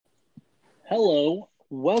Hello,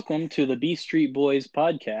 welcome to the B-Street Boiz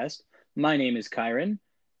podcast. My name is Kyron,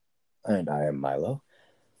 And I am Milo.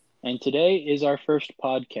 and today is our first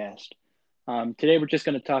podcast. Today we're just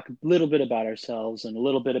going to talk a little bit about ourselves and a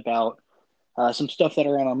little bit about some stuff that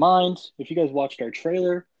are on our minds. If you guys watched our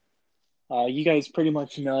trailer, you guys pretty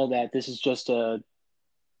much know that this is just a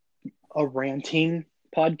ranting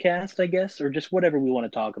podcast, I guess, or just whatever we want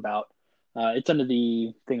to talk about. It's under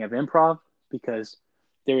the thing of improv because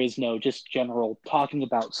there is no just general talking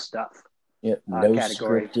about stuff Yep, no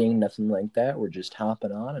category. scripting, nothing like that. We're just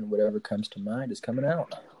hopping on, and whatever comes to mind is coming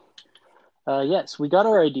out. Yes, we got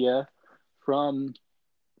our idea from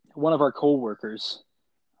one of our co-workers.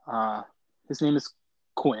 Uh, his name is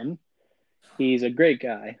Quinn. He's a great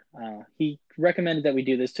guy. He recommended that we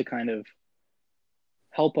do this to kind of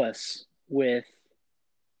help us with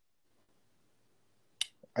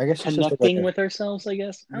I guess it's just connecting with ourselves, I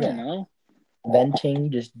guess. I don't yeah, know.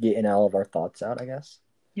 venting, just getting all of our thoughts out, I guess.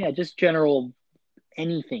 Yeah, just general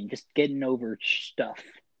anything, just getting over stuff.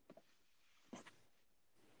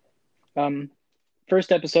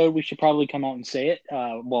 First episode, we should probably come out and say it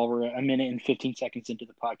while we're a minute and 15 seconds into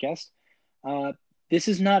the podcast. This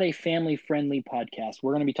is not a family-friendly podcast.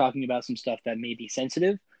 We're going to be talking about some stuff that may be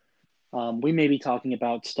sensitive. We may be talking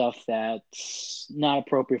about stuff that's not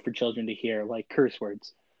appropriate for children to hear, like curse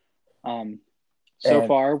words. So And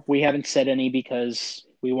far, we haven't said any because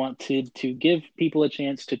we wanted to give people a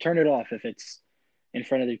chance to turn it off if it's in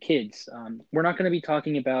front of their kids. We're not going to be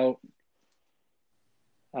talking about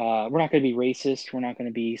we're not going to be racist. We're not going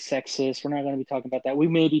to be sexist. We're not going to be talking about that. We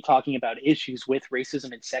may be talking about issues with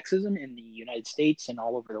racism and sexism in the United States and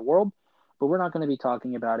all over the world, but we're not going to be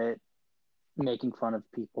talking about it making fun of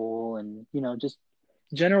people and, just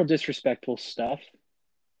general disrespectful stuff.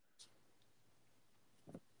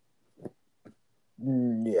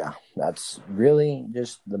 yeah, that's really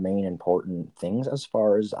just the main important things as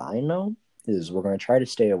far as I know, is we're going to try to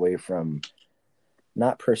stay away from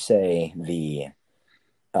not per se the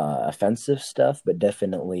offensive stuff, but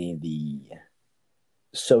definitely the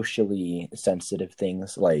socially sensitive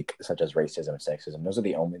things like such as racism and sexism. Those are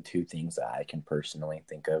the only two things that I can personally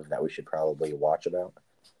think of that we should probably watch about.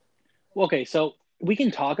 Okay, so we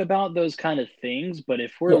can talk about those kind of things, but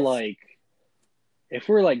Yes. if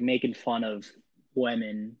we're like making fun of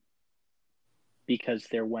women because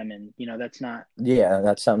they're women, that's not Yeah,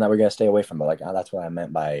 that's something that we're gonna stay away from. But that's what I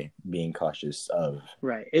meant by being cautious of.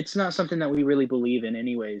 right. It's not something that we really believe in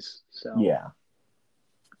anyways. Yeah,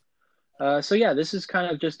 So yeah, this is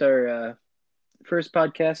kind of just our first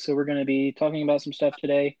podcast. So we're going to be talking about some stuff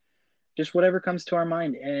today, just whatever comes to our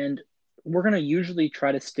mind. And we're going to usually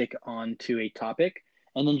try to stick on to a topic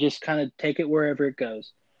and then just kind of take it wherever it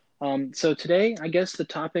goes. So today, I guess the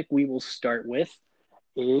topic we will start with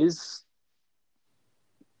is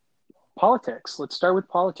politics. Let's start with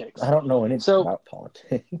politics. I don't know anything So, about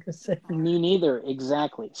politics. me neither,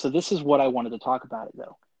 exactly. So, this is what I wanted to talk about it,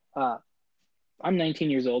 though. I'm 19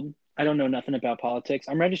 years old. I don't know nothing about politics.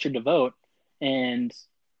 I'm registered to vote, and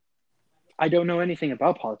I don't know anything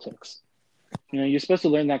about politics. You're supposed to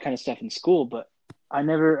learn that kind of stuff in school, but I had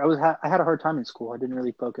a hard time in school. I didn't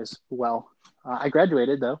really focus well. I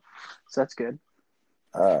graduated though, so that's good.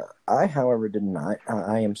 I, however, did not.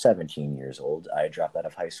 I am 17 years old. I dropped out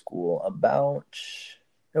of high school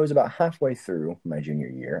it was about halfway through my junior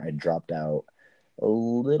year. I dropped out a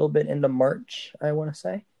little bit into March, I want to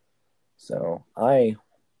say. So I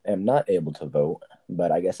am not able to vote,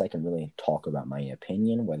 but I guess I can really talk about my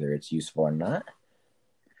opinion, whether it's useful or not.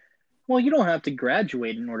 Well, you don't have to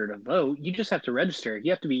graduate in order to vote. You just have to register.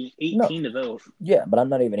 You have to be No, 18 to vote. yeah, but I'm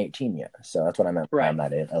not even 18 yet. So that's what I meant. I'm Right.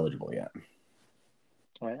 not eligible yet.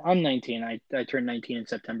 Right. I'm 19. I turned 19 in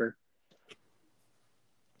September.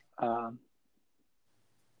 Um,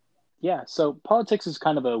 yeah. So politics is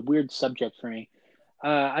kind of a weird subject for me.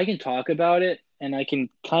 I can talk about it and I can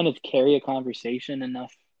kind of carry a conversation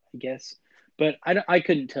enough, I guess. But I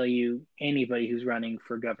couldn't tell you anybody who's running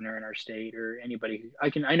for governor in our state or anybody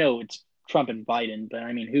I know it's Trump and Biden, but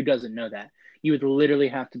I mean, who doesn't know that? You would literally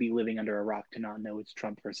have to be living under a rock to not know it's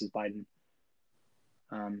Trump versus Biden.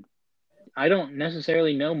 Um, I don't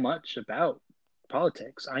necessarily know much about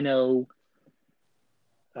politics. I know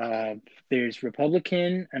uh, there's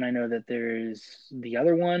Republican, and I know that there's the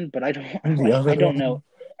other one, but I don't The like. other one.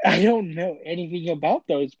 I don't know anything about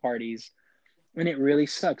those parties, and it really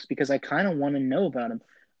sucks because I kind of want to know about them,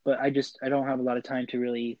 but I don't have a lot of time to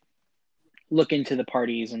really look into the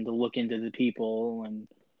parties and to look into the people and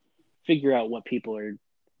figure out what people are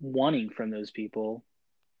wanting from those people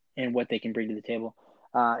and what they can bring to the table.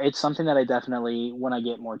 It's something that I definitely, when I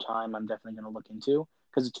get more time, I'm definitely going to look into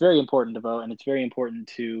because it's very important to vote and it's very important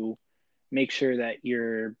to make sure that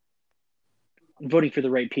you're voting for the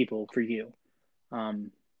right people for you,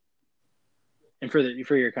 and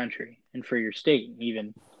for your country and for your state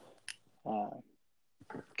even,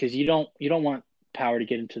 because you don't want power to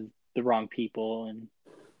get into the wrong people, and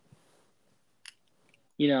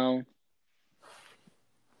you know.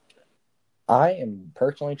 I am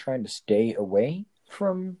personally trying to stay away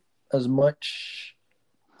from as much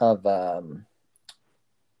of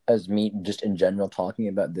as me just in general talking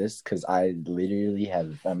about this, because I literally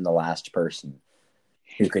I'm the last person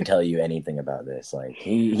who could tell you anything about this. Like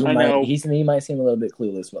he I might know. he might seem a little bit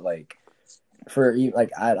clueless, but like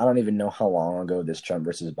I don't even know how long ago this Trump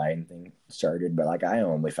versus Biden thing started, but like I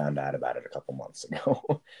only found out about it a couple months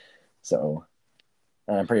ago. So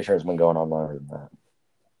and I'm pretty sure it's been going on longer than that.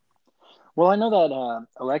 Well, I know that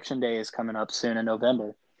election day is coming up soon in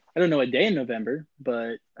November. I don't know a day in November,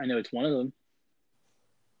 but I know it's one of them.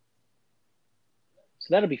 So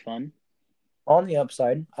that'll be fun. On the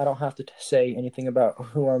upside, I don't have to say anything about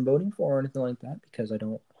who I'm voting for or anything like that because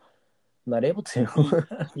I'm not able to.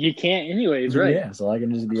 You can't anyways, right? Yeah, so I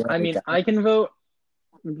can just be I like, mean, I can vote.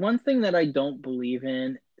 One thing that I don't believe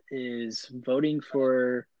in is voting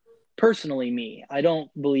for, personally, me. I don't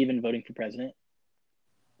believe in voting for president,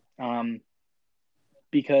 um,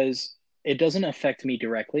 because it doesn't affect me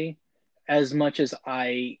directly as much as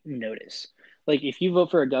I notice. Like, if you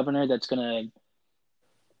vote for a governor that's going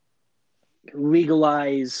to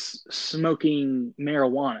legalize smoking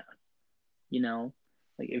marijuana, you know,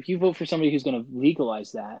 like if you vote for somebody who's going to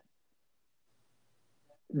legalize that,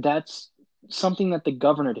 that's something that the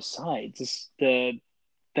governor decides.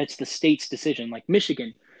 That's the state's decision. Like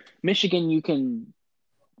Michigan, you can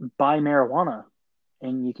buy marijuana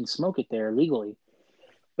and you can smoke it there legally,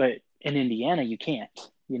 but in Indiana you can't.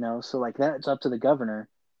 So like that's up to the governor.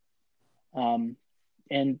 Um,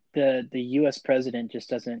 and the U.S. president just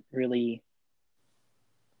doesn't really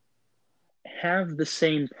have the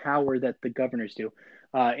same power that the governors do,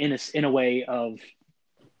 in a way of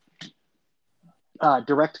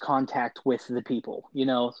direct contact with the people.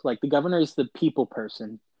 Like the governor is the people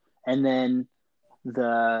person, and then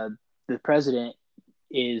the the president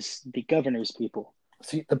is the governor's people.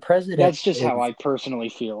 see, the president. That's just how I personally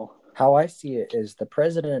feel. How I see it is the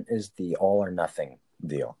president is the all or nothing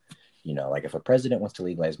deal. Like if a president wants to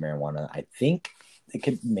legalize marijuana, I think it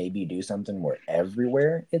could maybe do something where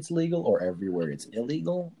everywhere it's legal or everywhere it's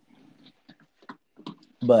illegal.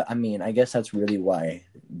 But I mean, I guess that's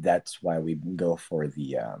why we go for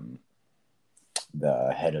the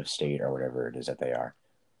head of state or whatever it is that they are.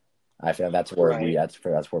 I feel that's where Right.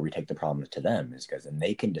 that's where we take the problems to them, is because then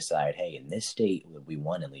they can decide, hey, in this state we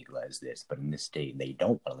want to legalize this, but in this state they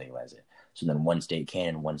don't want to legalize it. So then one state can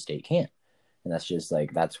and one state can't. And that's just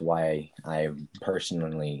like, that's why I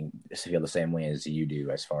personally feel the same way as you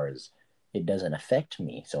do, as far as it doesn't affect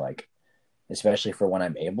me. So like, especially for when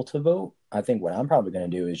I'm able to vote, I think what I'm probably going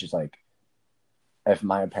to do is just like, if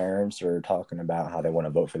my parents are talking about how they want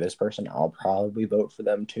to vote for this person, I'll probably vote for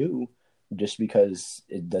them too, just because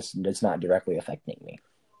it's not directly affecting me.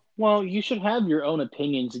 Well, you should have your own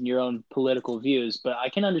opinions and your own political views, but I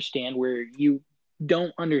can understand where you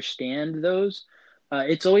don't understand those.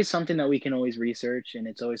 It's always something that we can always research, and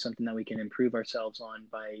it's always something that we can improve ourselves on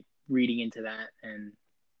by reading into that and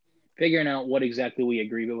figuring out what exactly we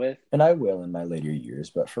agree with. And I will in my later years,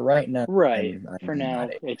 but for right now, Right. I'm For not now,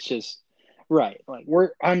 able. it's just right. Like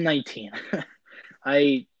I'm 19.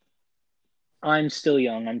 I'm still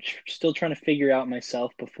young. I'm still trying to figure out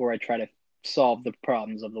myself before I try to solve the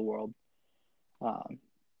problems of the world. Um,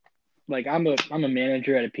 like I'm a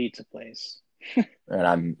manager at a pizza place.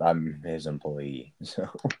 And I'm his employee, so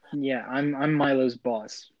Yeah, I'm Milo's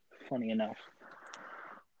boss. Funny enough.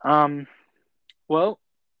 Um, well,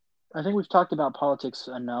 I think we've talked about politics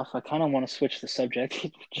enough. I kind of want to switch the subject.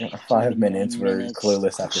 Jeez, it's only 5 been minutes. 9 We're minutes.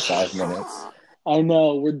 clueless after 5 minutes. I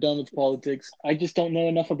know we're done with politics. I just don't know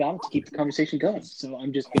enough about it to keep the conversation going. So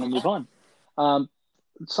I'm just going to move on. Um,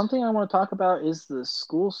 Something I want to talk about is the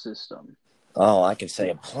school system. Oh, I can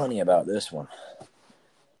say plenty about this one.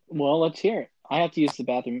 Well, let's hear it. I have to use the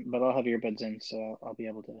bathroom, but I'll have earbuds in, so I'll be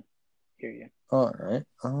able to hear you. All right.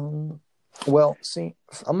 Well, see,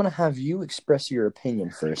 I'm gonna have you express your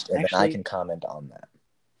opinion first, and then I can comment on that.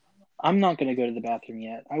 I'm not going to go to the bathroom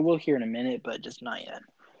yet. I will here in a minute, but just not yet.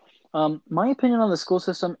 My opinion on the school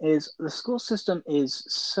system is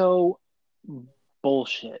so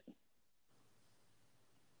bullshit.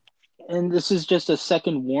 And this is just a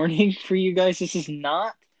second warning for you guys. This is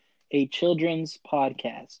not a children's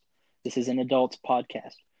podcast. This is an adult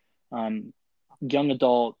podcast. Young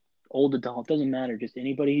adult old adult, doesn't matter. Just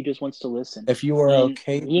anybody who just wants to listen. If you are And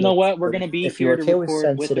okay you know with what? We're gonna be if you're here to okay with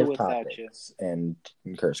record with or sensitive without you. topics and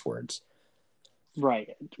curse words.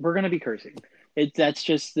 Right. We're gonna be cursing. That's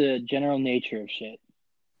just the general nature of shit.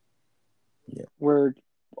 Yeah. We're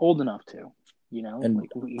old enough to, And like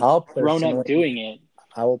we've I'll grown up personally doing it.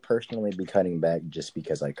 I will personally be cutting back just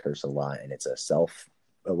because I curse a lot and it's a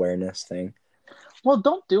self-awareness thing. Well,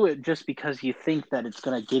 don't do it just because you think that it's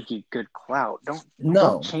gonna give you good clout. Don't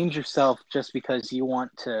No. change yourself just because you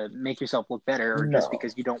want to make yourself look better, or just No.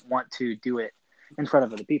 because you don't want to do it in front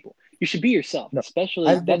of other people. You should be yourself. No.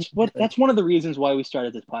 Especially that's one of the reasons why we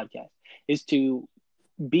started this podcast, is to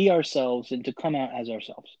be ourselves and to come out as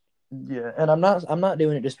ourselves. Yeah, and I'm not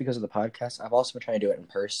doing it just because of the podcast. I've also been trying to do it in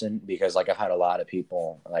person because like I've had a lot of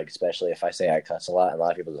people, like especially if I say I cuss a lot, and a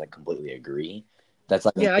lot of people like completely agree. That's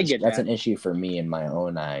like I get that's that. an issue for me in my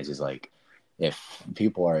own eyes, is like if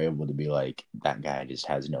people are able to be like, that guy just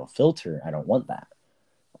has no filter, I don't want that.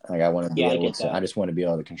 Like I want to be able to, I just want to be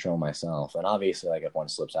able to control myself. And obviously like if one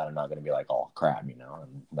slips out, I'm not going to be like, oh crap, And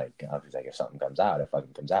like obviously like if something comes out, it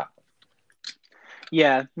fucking comes out.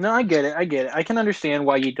 Yeah, no, I get it. I can understand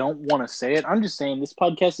why you don't want to say it. I'm just saying this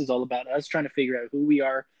podcast is all about us trying to figure out who we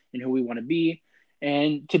are and who we want to be,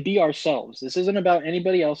 and to be ourselves. This isn't about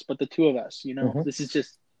anybody else but the two of us. This is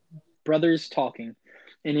just brothers talking,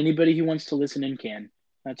 and anybody who wants to listen in can.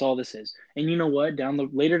 That's all this is. And you know what?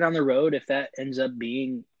 Later down the road, if that ends up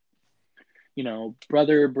being,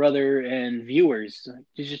 brother, and viewers,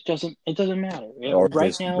 it doesn't matter. Or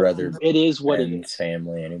right now, brother, it is what it is.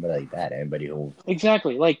 Family, anybody like that, anybody who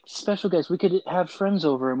exactly, like special guests. We could have friends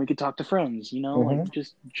over and we could talk to friends. Like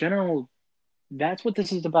just general. That's what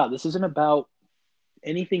this is about. This isn't about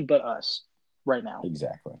anything but us right now.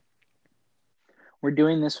 Exactly. We're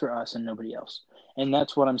doing this for us and nobody else. And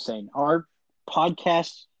that's what I'm saying. Our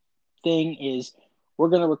podcast thing is we're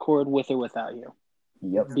going to record with or without you.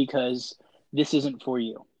 Yep. Because this isn't for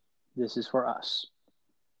you. This is for us.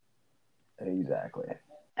 Exactly.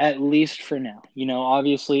 At least for now.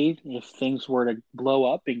 Obviously, if things were to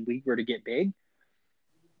blow up and we were to get big,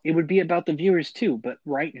 it would be about the viewers too. But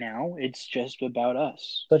right now, it's just about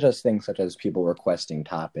us. Such as people requesting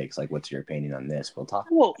topics, like, what's your opinion on this? We'll talk.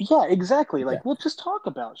 Well, yeah, exactly. Like, we'll just talk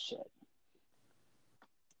about shit.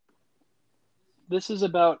 This is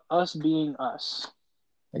about us being us.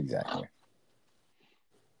 Exactly.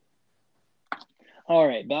 All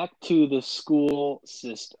right, back to the school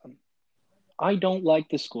system. I don't like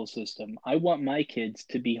the school system. I want my kids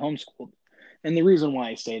to be homeschooled. And the reason why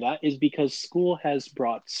I say that is because school has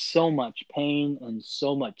brought so much pain and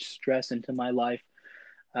so much stress into my life.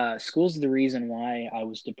 School's the reason why I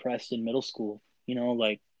was depressed in middle school.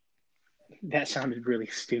 Like, that sounded really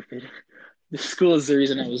stupid. The school is the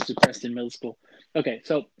reason I was depressed in middle school. Okay,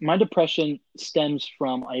 so my depression stems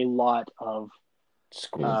from a lot of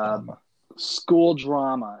school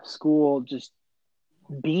drama, just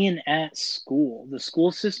being at school. The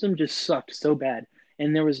school system just sucked so bad,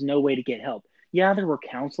 and there was no way to get help. Yeah, there were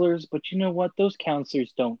counselors, but you know what? Those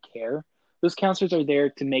counselors don't care. Those counselors are there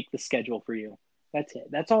to make the schedule for you. That's it.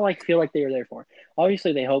 That's all I feel like they are there for.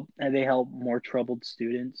 Obviously, they help more troubled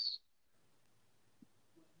students.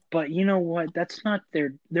 But you know what? That's not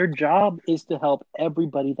their job is to help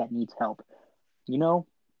everybody that needs help.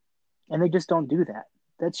 And they just don't do that.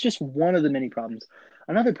 That's just one of the many problems.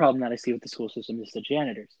 Another problem that I see with the school system is the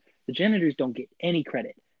janitors. The janitors don't get any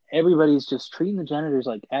credit. Everybody's just treating the janitors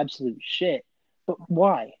like absolute shit. But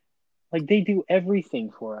why? Like, they do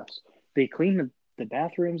everything for us. They clean the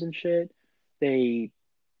bathrooms and shit. They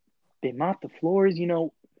mop the floors.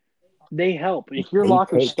 They help. If your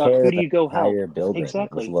locker's stuck, who do you go help?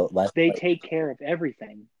 Exactly. They take care of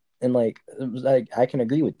everything. And like I can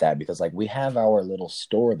agree with that, because like we have our little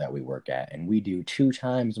store that we work at, and we do 2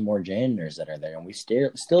 times more janitors that are there, and we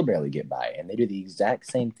still barely get by, and they do the exact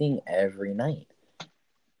same thing every night.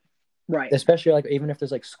 Right. Especially like even if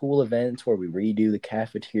there's like school events where we redo the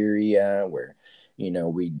cafeteria, where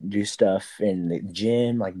we do stuff in the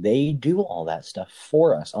gym, like they do all that stuff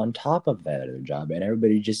for us on top of that other job, and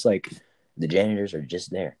everybody just like, the janitors are just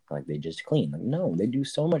there, like they just clean. Like, no, they do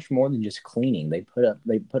so much more than just cleaning. They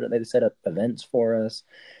set up events for us.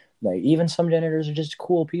 Like, even some janitors are just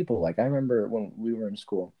cool people. Like, I remember when we were in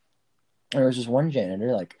school, there was just one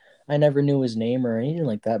janitor, like I never knew his name or anything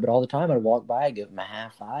like that, but all the time I'd walk by, I'd give him a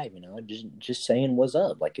half five, just saying what's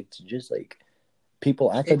up. Like, it's just like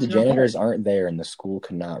people act like the janitors aren't there, and the school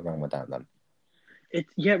could not run without them.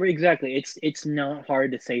 Yeah, exactly. It's not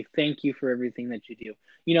hard to say thank you for everything that you do.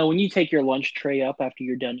 When you take your lunch tray up after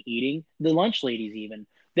you're done eating, the lunch ladies even,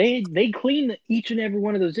 they clean each and every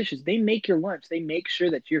one of those dishes. They make your lunch. They make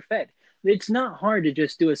sure that you're fed. It's not hard to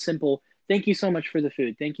just do a simple thank you so much for the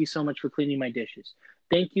food. Thank you so much for cleaning my dishes.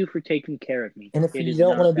 Thank you for taking care of me. And if It you is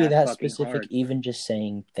don't want not to be that that fucking specific, hard. even just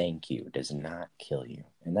saying thank you does not kill you.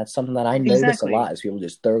 And that's something that I notice a Exactly. lot is people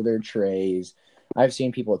just throw their trays. I've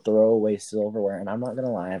seen people throw away silverware, and I'm not going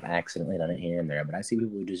to lie, I've accidentally done it here and there, but I see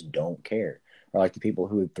people who just don't care. Or like the people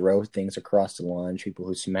who throw things across the lunch, people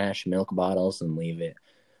who smash milk bottles and leave it.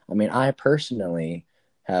 I mean, I personally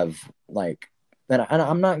have like, and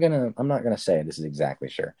I'm not gonna say this is exactly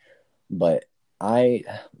sure, but I,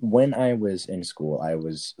 when I was in school, I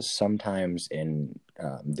was sometimes in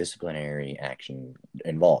disciplinary action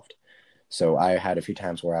involved. So I had a few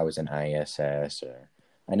times where I was in ISS, or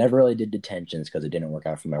I never really did detentions because it didn't work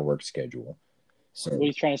out for my work schedule. What So,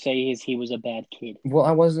 he's trying to say is he was a bad kid. well,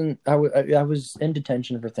 I wasn't. I was in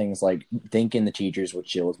detention for things like thinking the teachers would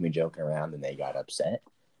chill with me joking around, and they got upset.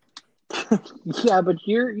 Yeah, but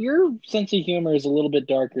your sense of humor is a little bit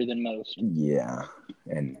darker than most. Yeah,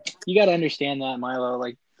 and You got to understand that, Milo.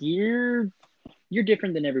 Like you're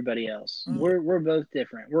different than everybody else. We're both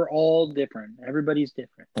different. We're all different. Everybody's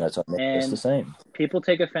different. that's what makes us the And same. people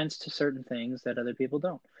take offense to certain things that other people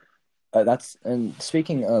don't. And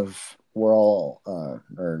speaking of, we're all,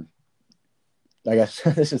 or I guess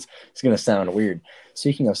it's going to sound weird.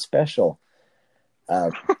 Speaking of special,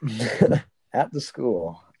 uh, at the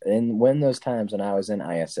school, and when those times when I was in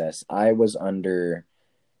ISS, I was under,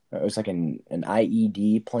 it was like an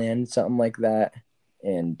IED plan, something like that.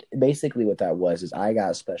 And basically what that was is I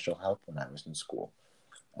got special help when I was in school.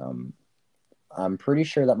 Um, I'm pretty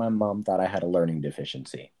sure that my mom thought I had a learning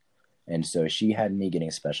deficiency. And so she had me getting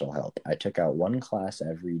special help. I took out one class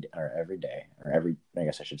every day, or every, I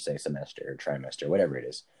guess I should say semester or trimester, whatever it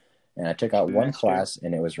is. And I took out one class,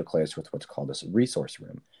 and it was replaced with what's called a resource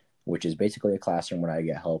room, which is basically a classroom where I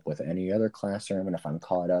get help with any other classroom. And if I'm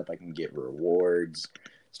caught up, I can get rewards,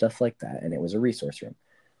 stuff like that. And it was a resource room.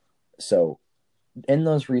 So in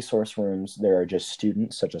those resource rooms, there are just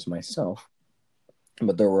students such as myself,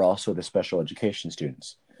 but there were also the special education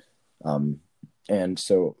students. And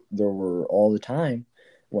so there were all the time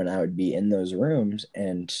when I would be in those rooms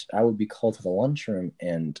and I would be called to the lunchroom,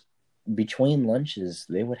 and between lunches,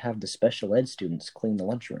 they would have the special ed students clean the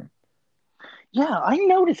lunchroom. Yeah, I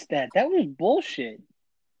noticed that. That was bullshit.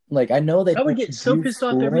 Like, I know they I would don't get so do pissed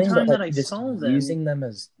off every schooling, but time like that I just saw them. using them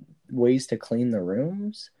as ways to clean the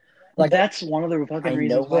rooms. Like, That's one of the fucking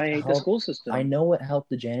reasons why I hate the school system. I know it helped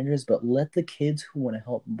the janitors, but let the kids who want to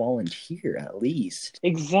help volunteer at least.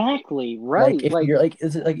 Exactly, right. Like, if you're like,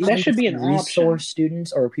 is it like that should be an resource option.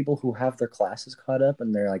 students or people who have their classes caught up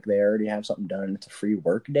and they're like they already have something done and it's a free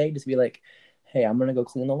work day? Just be like, hey, I'm gonna go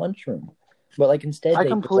clean the lunchroom. But like instead, I they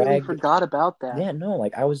completely forgot about that. Yeah, no,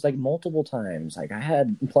 like I was like multiple times. Like I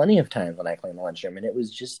had plenty of times when I cleaned the lunchroom, and it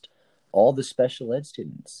was just all the special ed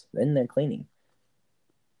students in there cleaning.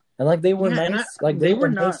 And like they were nice, like they were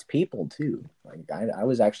nice people too. Like I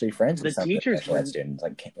was actually friends with some of the special ed students,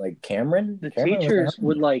 like Cameron. The Cameron teachers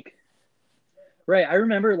would like, right? I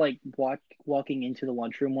remember like walking into the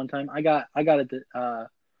lunchroom one time. I got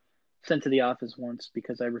sent to the office once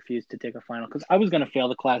because I refused to take a final because I was gonna fail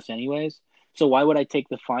the class anyways. So why would I take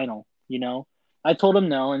the final? You know, I told them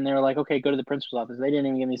no, and they were like, okay, go to the principal's office. They didn't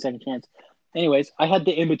even give me a second chance. Anyways, I had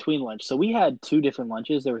the in between lunch. So we had two different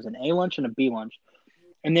lunches. There was an A lunch and a B lunch.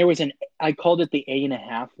 And there was I called it the A and a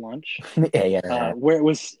half lunch, where it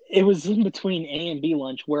was in between A and B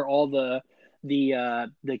lunch, where all the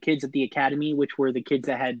kids at the academy, which were the kids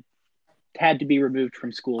that had to be removed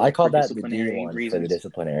from school. I called that the D lunch for the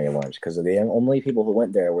disciplinary lunch because the only people who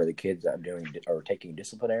went there were the kids that are taking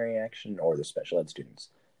disciplinary action or the special ed students.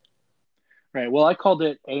 Right. Well, I called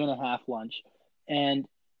it A and a half lunch, and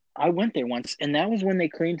I went there once, and that was when they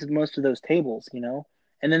cleaned most of those tables, you know.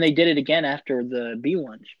 And then they did it again after the B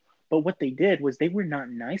lunch. But what they did was they were not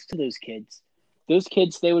nice to those kids. Those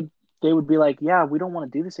kids, they would be like, yeah, we don't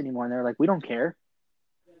want to do this anymore. And they're like, we don't care.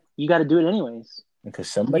 You got to do it anyways.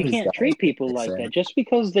 Because you can't treat people like that. Just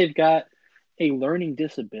because they've got a learning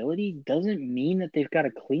disability doesn't mean that they've got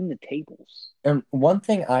to clean the tables. And one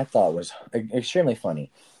thing I thought was extremely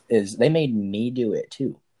funny is they made me do it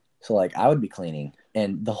too. So like I would be cleaning,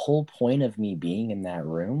 and the whole point of me being in that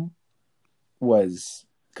room was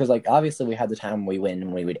because like obviously we had the time we went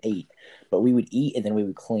and we would eat, but we would eat and then we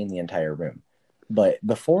would clean the entire room. But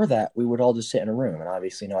before that, we would all just sit in a room, and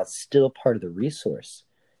obviously, it's still part of the resource.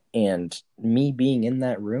 And me being in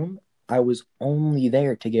that room, I was only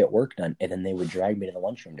there to get work done, and then they would drag me to the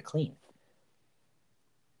lunchroom to clean.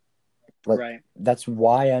 Like, right. That's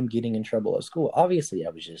why I'm getting in trouble at school. Obviously, I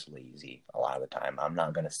was just lazy a lot of the time. I'm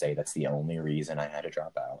not going to say that's the only reason I had to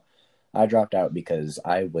drop out. I dropped out because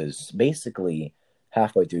I was basically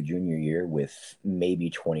halfway through junior year with maybe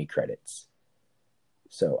 20 credits.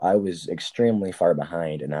 So I was extremely far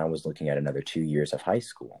behind, and I was looking at another 2 years of high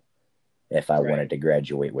school if I wanted to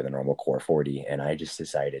graduate with a normal core 40. And I just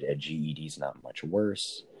decided a GED is not much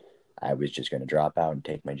worse. I was just going to drop out and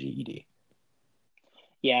take my GED.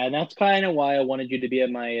 Yeah, and that's kind of why I wanted you to be at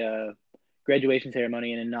my graduation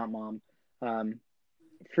ceremony and not mom.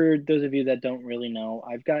 For those of you that don't really know,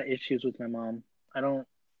 I've got issues with my mom. I don't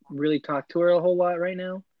really talk to her a whole lot right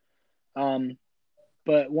now.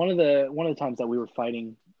 But one of the times that we were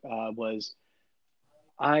fighting was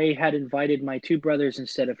I had invited my two brothers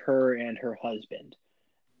instead of her and her husband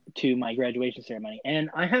to my graduation ceremony,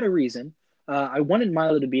 and I had a reason. I wanted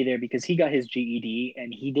Milo to be there because he got his GED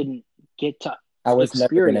and he didn't get to I was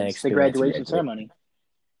never going to experience the experience graduation ceremony.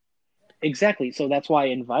 Exactly. So that's why I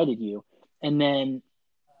invited you. And then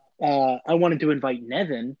I wanted to invite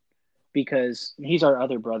Nevin because he's our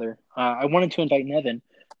other brother. I wanted to invite Nevin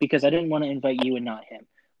because I didn't want to invite you and not him.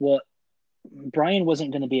 Well, Brian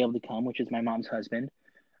wasn't going to be able to come, which is my mom's husband.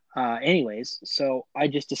 Anyways, so I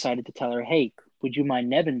just decided to tell her, hey, would you mind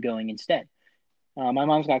Nevin going instead? My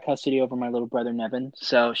mom's got custody over my little brother, Nevin.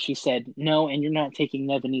 So she said, no, and you're not taking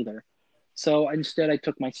Nevin either. So instead, I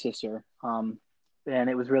took my sister, and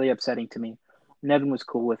it was really upsetting to me. Nevin was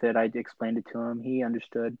cool with it. I explained it to him. He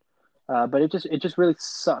understood. But it just really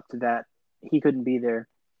sucked that he couldn't be there.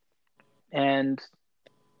 And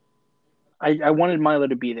I wanted Milo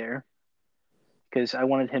to be there because I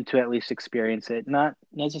wanted him to at least experience it. Not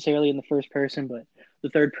necessarily in the first person, but the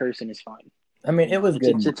third person is fine. I mean, it was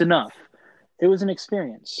good. It's enough. It was an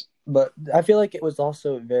experience. But I feel like it was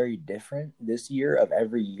also very different this year of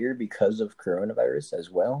every year because of coronavirus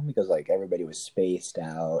as well. Because like everybody was spaced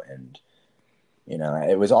out, and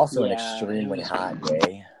it was also an extremely hot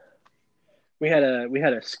day. We had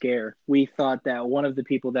a scare. We thought that one of the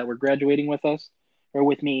people that were graduating with us, or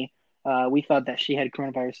with me, we thought that she had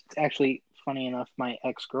coronavirus. It's actually, funny enough, my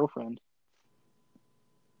ex-girlfriend,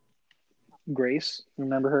 Grace.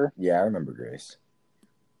 Remember her? Yeah, I remember Grace.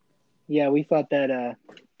 Yeah, we thought that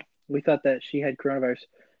she had coronavirus,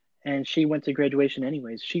 and she went to graduation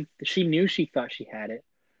anyways. She knew she thought she had it.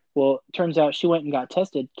 Well, turns out she went and got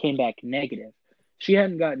tested, came back negative. She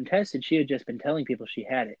hadn't gotten tested. She had just been telling people she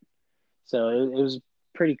had it. So it was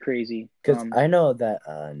pretty crazy. Because I know that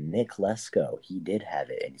Nick Lesko, he did have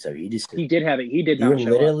it, and so he did have it. He did not show up. He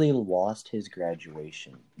literally lost his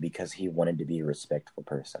graduation because he wanted to be a respectful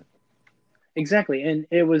person. Exactly, and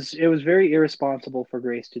it was very irresponsible for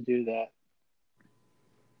Grace to do that.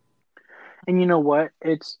 And you know what?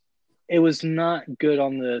 It was not good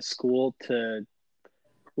on the school to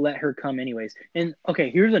let her come anyways. And okay,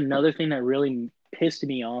 here's another thing that really pissed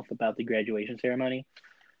me off about the graduation ceremony.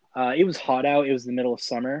 It was hot out. It was the middle of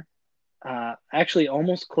summer. Actually,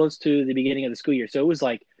 almost close to the beginning of the school year. So it was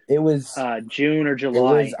like June or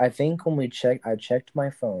July. I think when I checked my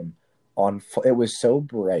phone it was so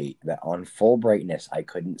bright that on full brightness I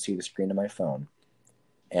couldn't see the screen of my phone,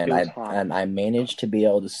 and I managed to be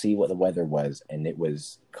able to see what the weather was, and it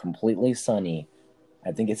was completely sunny.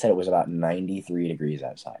 I think it said it was about 93 degrees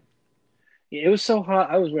outside. It was so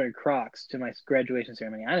hot. I was wearing Crocs to my graduation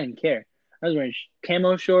ceremony. I didn't care. I was wearing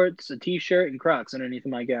camo shorts, a t-shirt, and Crocs underneath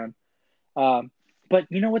my gown. But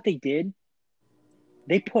you know what they did?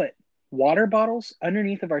 They put water bottles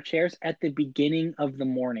underneath of our chairs at the beginning of the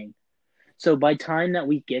morning. So by the time that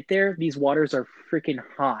we get there, these waters are freaking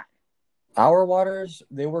hot. Our waters,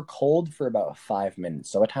 they were cold for about 5 minutes.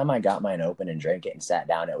 So by the time I got mine open and drank it and sat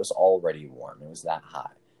down, it was already warm. It was that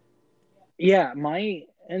hot. Yeah,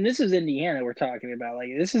 and this is Indiana we're talking about. Like,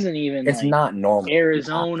 this isn't even not normal.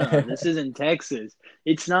 Arizona. This isn't Texas.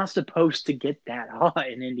 It's not supposed to get that hot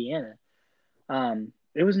in Indiana.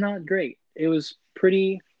 It was not great. It was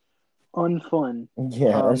pretty unfun.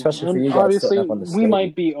 Yeah, especially for you guys. Obviously, we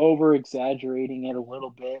might be over-exaggerating it a little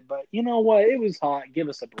bit, but you know what? It was hot. Give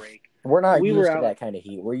us a break. We're not used to that kind of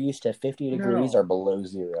heat. We're used to 50 degrees or below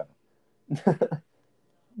zero.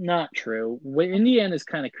 Not true. Indiana's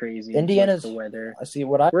kind of crazy. Indiana's the weather. See,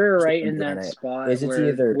 we're right in that spot.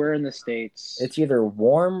 We're in the States. It's either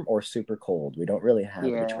warm or super cold. We don't really have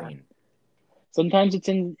between. Sometimes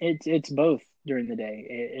it's both during the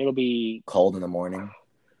day. It'll be cold in the morning,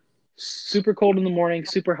 super cold in the morning,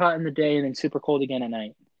 super hot in the day, and then super cold again at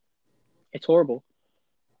night. It's horrible.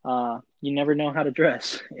 You never know how to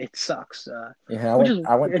dress. It sucks. I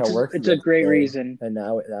went to work. It's a great reason. And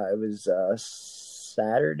now it was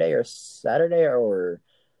Saturday or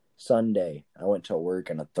Sunday. I went to work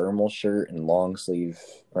in a thermal shirt and long sleeve,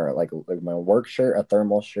 or like my work shirt, a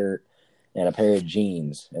thermal shirt, and a pair of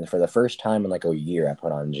jeans. And for the first time in like a year, I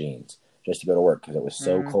put on jeans just to go to work because it was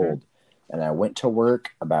so cold. and I went to work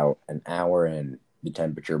about an hour, and the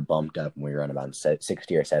temperature bumped up, and we were on about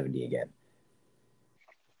 60 or 70 again.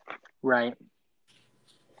 Right.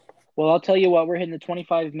 Well, I'll tell you what, we're hitting the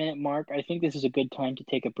 25-minute mark. I think this is a good time to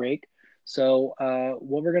take a break. So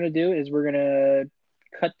what we're going to do is we're going to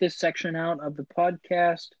cut this section out of the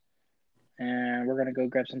podcast, and we're going to go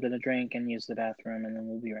grab something to drink and use the bathroom, and then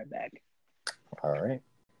we'll be right back. All right.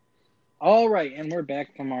 All right, and we're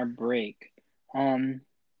back from our break.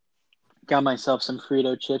 Got myself some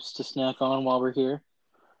Frito chips to snack on while we're here.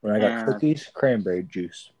 When I got cookies, cranberry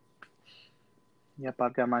juice. Yep,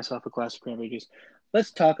 I've got myself a glass of cranberry juice.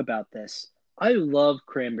 Let's talk about this. I love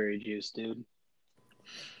cranberry juice, dude.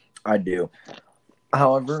 I do.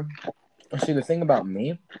 However, see, the thing about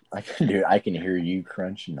me, I can hear you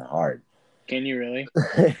crunching hard. Can you really?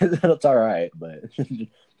 That's all right, but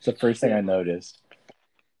it's the first thing I noticed.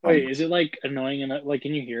 Wait, is it like annoying enough? Like,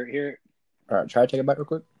 can you hear it here? All right, try to take it back real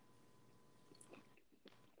quick.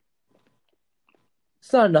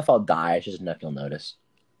 It's not enough I'll die. It's just enough you'll notice.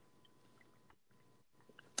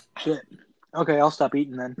 Shit. Okay, I'll stop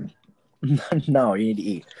eating then. No, you need to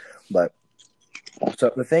eat. But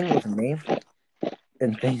so the thing with me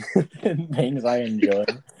and things I enjoy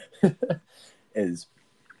is,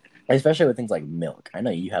 especially with things like milk. I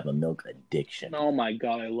know you have a milk addiction. Oh my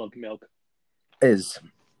god, I love milk. Is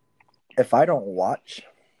if I don't watch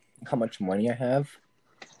how much money I have,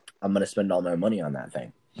 I'm gonna spend all my money on that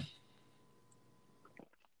thing.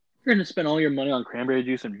 You're gonna spend all your money on cranberry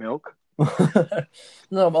juice and milk?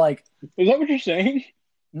 No, but like, is that what you're saying?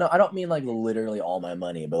 No, I don't mean like literally all my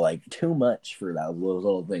money, but like too much for that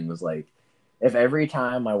little thing. Was like, if every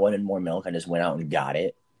time I wanted more milk, I just went out and got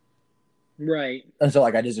it. Right. And so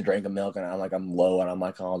like I just drank a milk, and I'm low, and I'm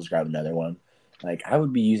like, oh, I'll just grab another one. Like, I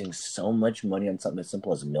would be using so much money on something as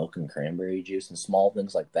simple as milk and cranberry juice and small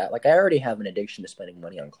things like that. Like, I already have an addiction to spending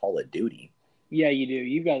money on Call of Duty. Yeah, you do.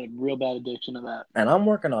 You've got a real bad addiction to that. And I'm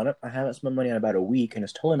working on it. I haven't spent money on about a week, and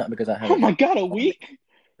it's totally not because I haven't. Oh my god, a week?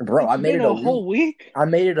 Bro, I made it a whole week? I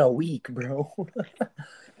made it a week, bro.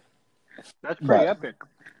 That's pretty epic.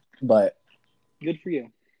 But good for you.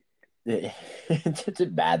 It's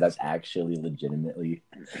bad. That's actually legitimately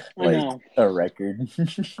like a record.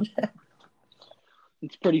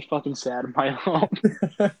 It's pretty fucking sad in my home.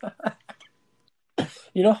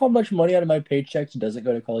 You know how much money out of my paychecks doesn't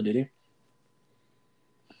go to Call of Duty?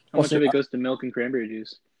 How much of it goes to milk and cranberry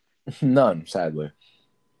juice? None, sadly.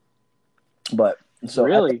 But so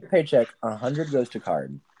really, paycheck, 100 goes to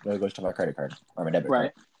card. It goes to my credit card or my debit card.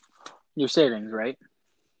 Right. Your savings, right?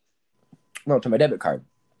 No, to my debit card.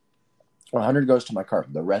 100 goes to my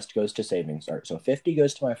card. The rest goes to savings. So 50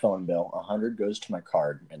 goes to my phone bill, 100 goes to my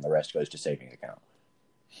card, and the rest goes to savings account.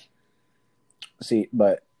 See,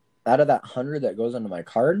 but out of that 100 that goes onto my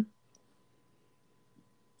card,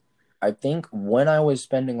 I think when I was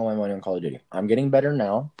spending all my money on Call of Duty, I'm getting better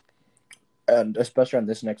now, and especially on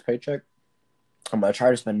this next paycheck, I'm going to try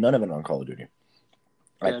to spend none of it on Call of Duty.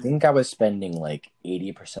 Good. I think I was spending like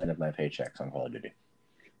 80% of my paychecks on Call of Duty.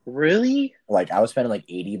 Really? Like, I was spending like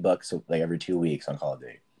 $80 like every 2 weeks on Call of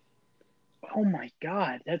Duty. Oh my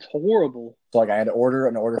god, that's horrible. So like, I had to order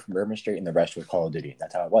an order from Bourbon Street, and the rest was Call of Duty.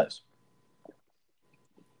 That's how it was.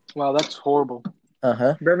 Wow, that's horrible.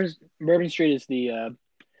 Uh-huh. Bourbon Street is the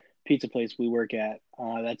pizza place we work at.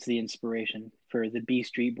 That's the inspiration for the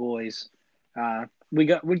B-Street Boiz. We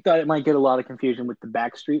thought it might get a lot of confusion with the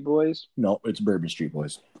Backstreet Boys. No, it's Bourbon Street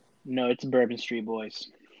Boiz. No, it's Bourbon Street Boiz.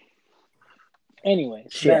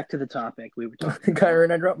 Anyways, back to the topic we were talking about.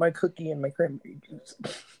 Kyron, I dropped my cookie and my cranberry juice.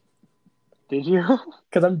 Did you?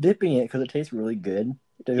 Because I'm dipping it because it tastes really good.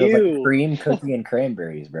 It goes like cream, cookie, and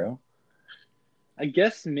cranberries, bro. I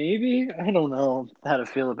guess maybe. I don't know how to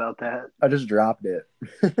feel about that. I just dropped it.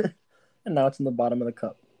 And now it's in the bottom of the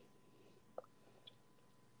cup.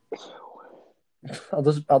 I'll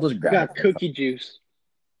just grab it. Got cookie juice.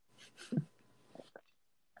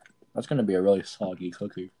 That's going to be a really soggy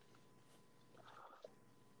cookie.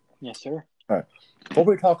 Yes, sir. All right. What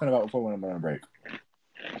were we talking about before we went on a break?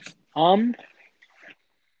 Oh,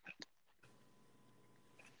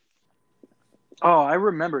 I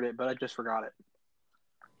remembered it, but I just forgot it.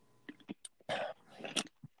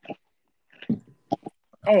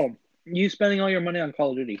 Oh, you spending all your money on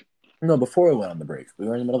Call of Duty? No, before we went on the break. We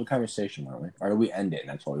were in the middle of a conversation, weren't we? Or did we end it and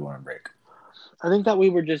that's why we went on break? I think that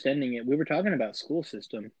we were just ending it. We were talking about school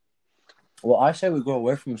system. Well, I say we go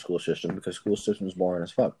away from the school system because school system is boring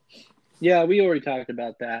as fuck. Yeah, we already talked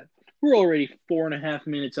about that. We're already 4.5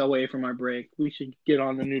 minutes away from our break. We should get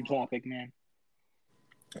on the new topic, man.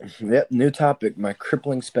 Yep, new topic, my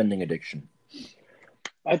crippling spending addiction.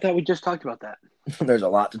 I thought we just talked about that. There's a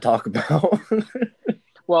lot to talk about.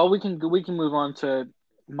 Well, we can move on to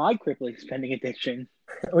my crippling spending addiction.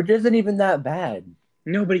 Which isn't even that bad.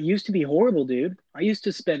 No, but it used to be horrible, dude. I used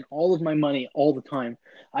to spend all of my money all the time.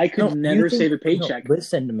 I could No, never save a no, paycheck.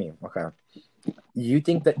 listen to me. Okay. Do you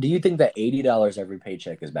think that $80 every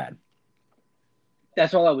paycheck is bad?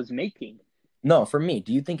 That's all I was making. No, for me,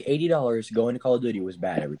 do you think $80 going to Call of Duty was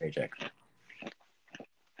bad every paycheck?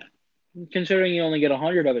 Considering you only get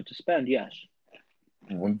 100 of it to spend, yes.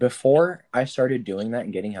 Before I started doing that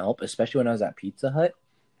and getting help, especially when I was at Pizza Hut,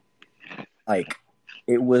 like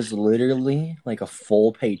it was literally like a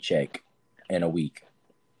full paycheck in a week.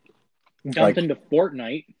 Dump into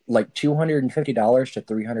Fortnite. Like $250 to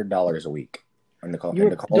 $300 a week in the Call You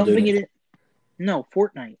were of dumping Duty. it in... No,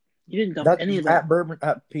 Fortnite. You didn't dump any of that.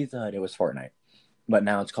 At Pizza Hut, it was Fortnite, but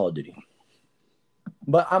now it's Call of Duty.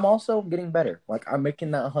 But I'm also getting better. Like I'm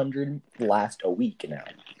making that 100 last a week now.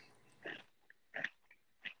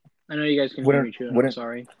 I know you guys can hear me too. I'm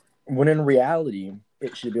sorry. When in reality,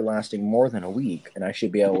 it should be lasting more than a week, and I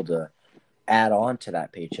should be able to add on to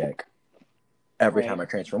that paycheck every time I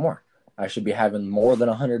transfer more. I should be having more than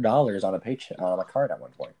 $100 on a paycheck on a card at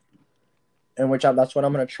one point. That's what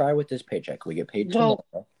I'm going to try with this paycheck. We get paid tomorrow.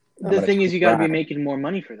 The thing is, you got to be making more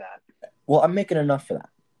money for that. Well, I'm making enough for that.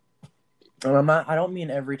 And I don't mean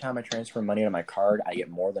every time I transfer money to my card, I get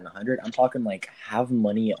more than 100. I'm talking like have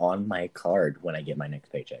money on my card when I get my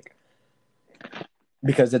next paycheck.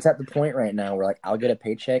 Because it's at the point right now where like I'll get a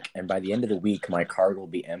paycheck, and by the end of the week, my card will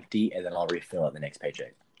be empty, and then I'll refill it the next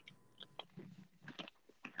paycheck.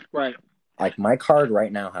 Right. Like my card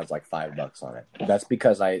right now has like $5 on it. That's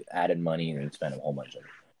because I added money and spent a whole bunch of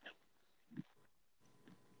it.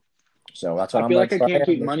 So that's what I feel like I can't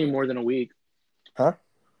keep money more than a week. Huh?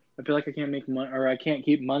 I feel like I can't make money, or I can't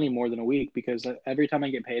keep money more than a week because every time I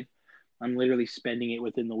get paid, I'm literally spending it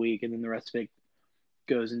within the week, and then the rest of it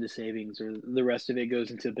goes into savings, or the rest of it goes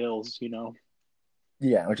into bills. You know.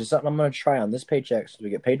 Yeah, which is something I'm going to try on this paycheck. So we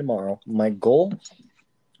get paid tomorrow. My goal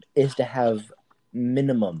is to have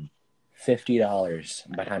minimum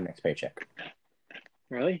 $50 by time next paycheck.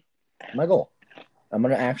 Really? My goal. I'm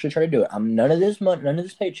gonna actually try to do it. None of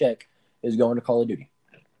this paycheck is going to Call of Duty.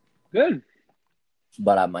 Good.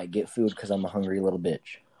 But I might get food because I'm a hungry little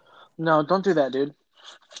bitch. No, don't do that, dude.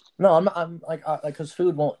 No, I'm like because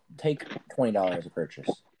food won't take $20 a purchase.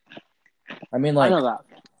 I mean, like, I know that.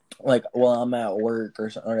 Like, while I'm at work or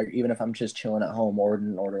something, or even if I'm just chilling at home,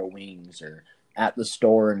 order wings, or at the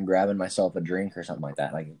store and grabbing myself a drink or something like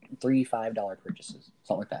that, like $5 purchases,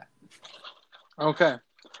 something like that. Okay.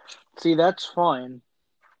 See, that's fine.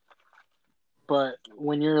 But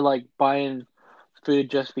when you're like buying food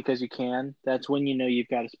just because you can, that's when you know you've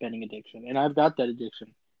got a spending addiction. And I've got that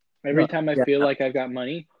addiction. Every time I feel like I've got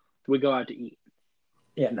money, we go out to eat.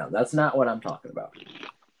 Yeah, no, that's not what I'm talking about.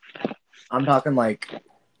 I'm talking like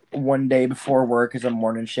one day before work is a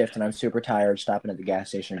morning shift and I'm super tired, stopping at the gas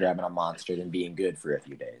station, grabbing a Monster, and being good for a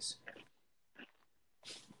few days.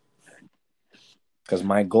 Because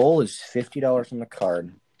my goal is $50 on the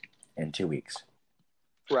card in 2 weeks.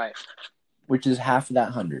 Right. Which is half of that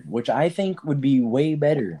 100, which I think would be way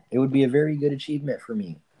better. It would be a very good achievement for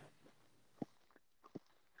me.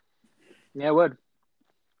 Yeah, it would.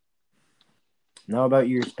 Now about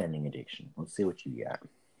your spending addiction. Let's see what you got.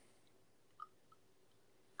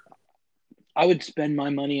 I would spend my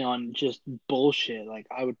money on just bullshit. Like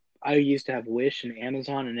I used to have Wish and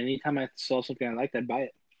Amazon, and anytime I saw something I liked, I'd buy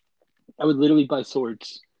it. I would literally buy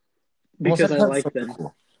swords because I like them.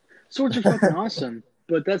 Cool. Swords are fucking awesome,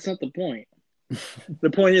 but that's not the point. The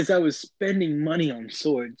point is I was spending money on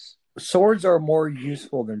swords. Swords are more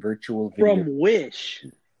useful than virtual video. From Wish.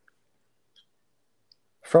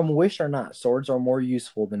 From Wish or not, swords are more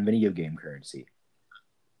useful than video game currency.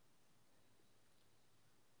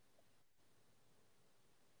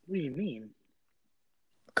 What do you mean?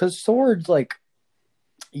 Because swords, like,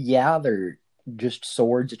 yeah, they're just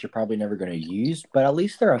swords that you're probably never going to use, but at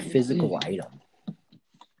least they're a physical item.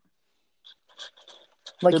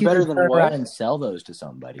 Like, they're you can turn around and sell those to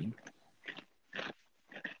somebody.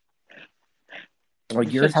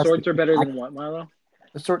 Like, yours swords are better than what, Milo?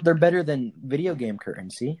 They're better than video game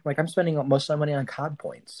currency. Like, I'm spending most of my money on COD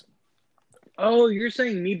points. Oh, you're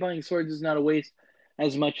saying me buying swords is not a waste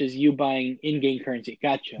as much as you buying in-game currency.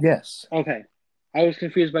 Gotcha. Yes. Okay. I was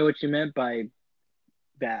confused by what you meant by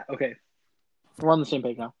that. Okay. We're on the same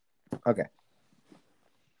page now. Okay.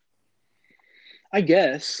 I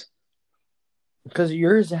guess. Because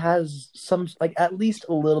yours has some, like, at least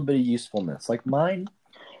a little bit of usefulness. Like mine.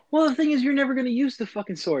 Well, the thing is, you're never going to use the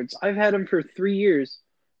fucking swords. I've had them for 3 years,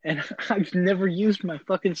 and I've never used my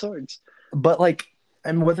fucking swords. But, like,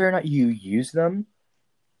 and whether or not you use them,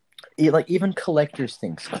 Like even collectors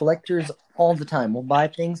things. Collectors all the time will buy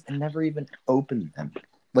things and never even open them.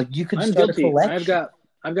 Like you could I'm start a guilty. collection.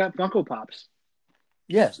 I've got Funko Pops.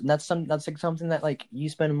 Yes, and that's like something that like you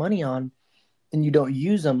spend money on and you don't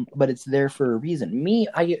use them, but it's there for a reason. Me,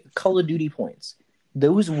 I get Call of Duty points.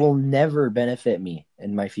 Those will never benefit me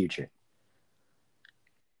in my future.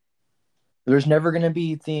 There's never gonna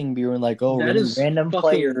be a thing being like, oh, That any is random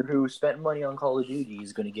player fucking. who spent money on Call of Duty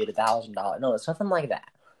is gonna get $1,000. No, it's nothing like that.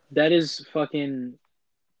 That is fucking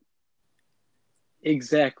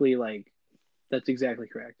exactly like. That's exactly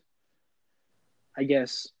correct. I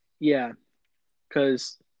guess. Yeah,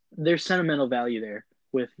 because there's sentimental value there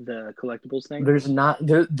with the collectibles thing. There's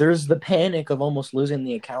the panic of almost losing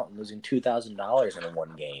the account and losing $2,000 in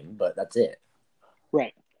one game, but that's it.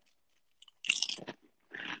 Right.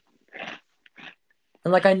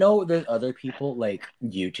 And like I know there's other people like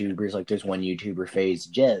YouTubers, like there's one YouTuber Phase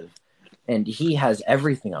Jev, and he has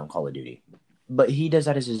everything on Call of Duty. But he does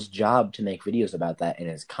that as his job to make videos about that and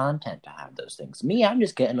his content to have those things. Me, I'm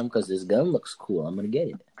just getting them because this gun looks cool. I'm gonna get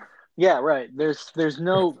it. Yeah, right. There's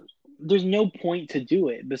no point to do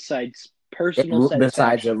it besides personal Besides, it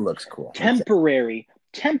satisfaction. looks cool.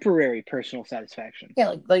 Temporary personal satisfaction.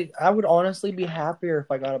 Yeah, like I would honestly be happier if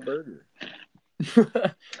I got a burger. I'm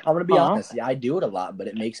gonna be honest. Yeah, I do it a lot, but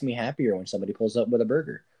it makes me happier when somebody pulls up with a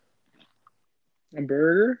burger. A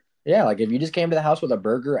burger? Yeah, like if you just came to the house with a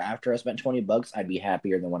burger after I spent $20, I'd be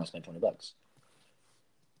happier than when I spent $20. That's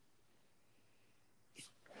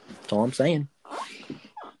all I'm saying.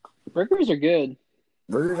 Burgers are good.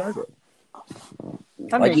 Burgers are good.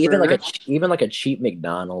 I Like make even like a cheap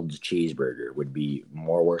McDonald's cheeseburger would be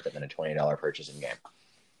more worth it than a $20 purchase in game.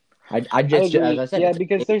 I just as I said, yeah,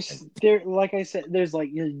 because like I said, there's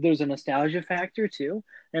there's a nostalgia factor too,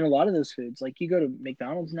 and a lot of those foods. Like you go to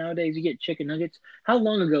McDonald's nowadays, you get chicken nuggets. How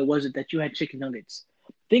long ago was it that you had chicken nuggets?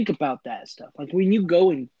 Think about that stuff. Like when you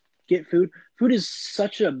go and get food, food is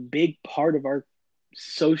such a big part of our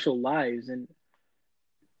social lives, and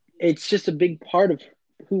it's just a big part of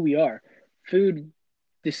who we are. Food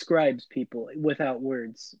describes people without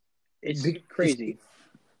words. It's crazy.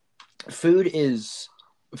 Food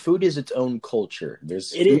is its own culture.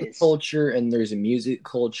 There's It food is. culture and there's a music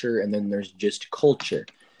culture and then there's just culture.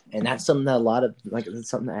 And that's something that a lot of like it's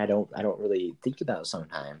something that I don't really think about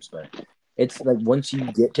sometimes, but it's like once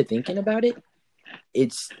you get to thinking about it,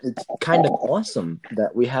 it's kind of awesome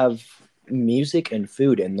that we have music and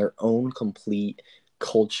food in their own complete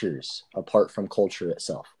cultures apart from culture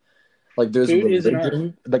itself. Like there's Food is an art.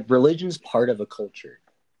 religion, like religion's part of a culture.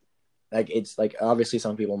 Like it's like obviously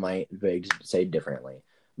some people might say differently,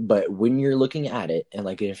 but when you're looking at it and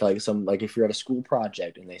like if you're at a school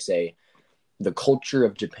project and they say the culture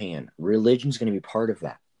of Japan, religion's going to be part of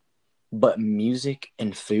that, but music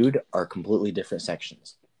and food are completely different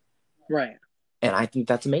sections. Right. And I think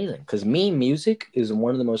that's amazing because music is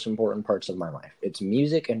one of the most important parts of my life. It's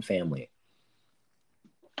music and family.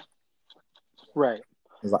 Right.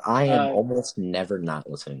 I am almost never not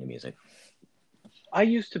listening to music. I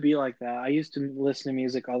used to be like that. I used to listen to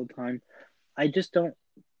music all the time. I just don't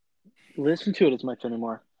listen to it as much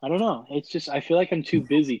anymore. I don't know. It's just I feel like I'm too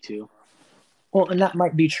busy to. Well, and that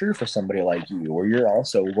might be true for somebody like you, where you're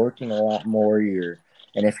also working a lot more.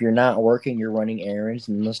 And if you're not working, you're running errands.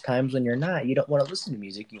 And those times when you're not, you don't want to listen to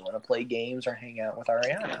music. You want to play games or hang out with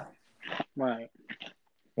Ariana. Right.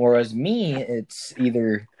 Whereas me, it's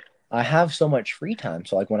either I have so much free time.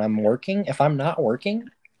 So like when I'm working, if I'm not working,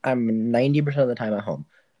 I'm 90% of the time at home.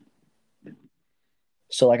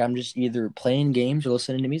 So like I'm just either playing games or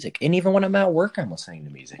listening to music. And even when I'm at work, I'm listening to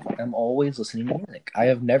music. Like I'm always listening to music. I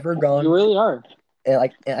have never gone. You really are.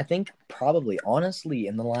 Like I think probably honestly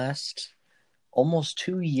in the last almost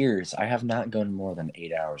 2 years, I have not gone more than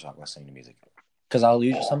 8 hours without listening to music. Because I'll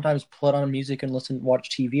usually sometimes put on music and watch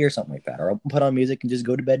TV or something like that, or I'll put on music and just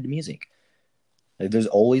go to bed to music. Like there's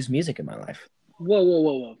always music in my life.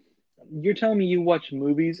 Whoa. You're telling me you watch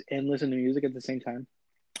movies and listen to music at the same time?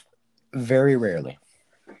 Very rarely.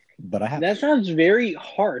 But I have. That sounds very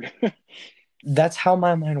hard. That's how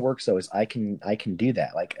my mind works though, is I can do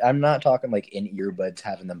that. Like I'm not talking like in earbuds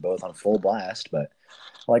having them both on full blast, but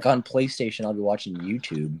like on PlayStation I'll be watching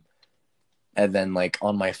YouTube and then like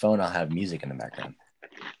on my phone I'll have music in the background.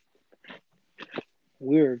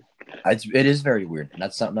 Weird. It is very weird. And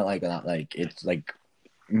that's something that not like it's like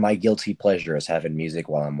my guilty pleasure is having music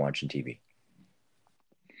while I'm watching TV.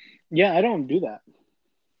 Yeah, I don't do that.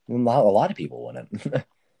 Well, not a lot of people wouldn't.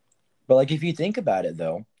 But like if you think about it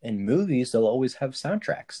though, in movies they'll always have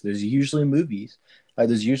soundtracks. There's usually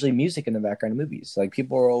music in the background of movies. Like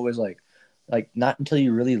people are always like not until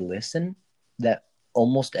you really listen that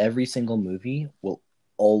almost every single movie will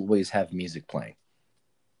always have music playing.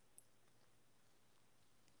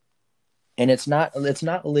 And it's not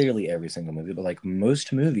literally every single movie, but like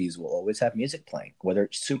most movies will always have music playing, whether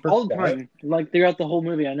it's super all the quiet. time, like throughout the whole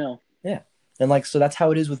movie. I know. Yeah. And like so that's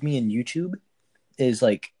how it is with me in YouTube, is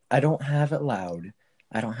like I don't have it loud.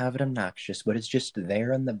 I don't have it obnoxious, but it's just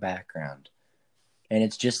there in the background. And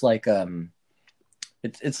it's just like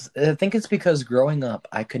it's I think it's because growing up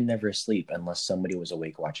I could never sleep unless somebody was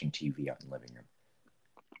awake watching TV out in the living room.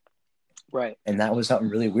 Right. And that was something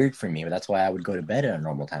really weird for me, but that's why I would go to bed at a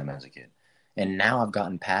normal time as a kid. And now I've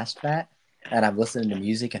gotten past that, and I've listened to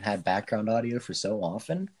music and had background audio for so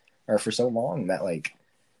often, or for so long, that like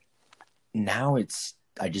now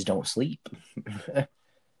I just don't sleep.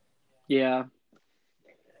 Yeah.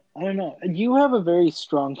 I don't know. You have a very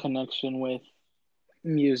strong connection with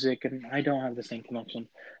music, and I don't have the same connection.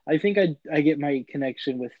 I think I get my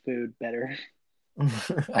connection with food better.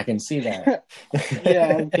 I can see that.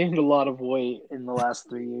 Yeah, I've gained a lot of weight in the last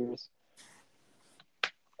 3 years.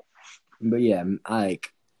 But yeah,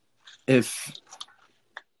 like if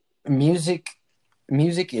music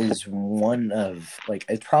is one of like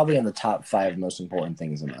it's probably in the top 5 most important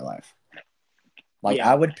things in my life. Like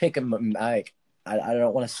Yeah. I would pick a like I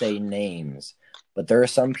don't want to say names, but there are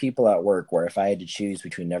some people at work where if I had to choose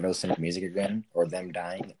between never listening to music again or them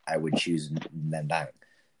dying, I would choose them dying.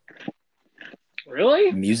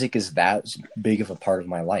 Really? Music is that big of a part of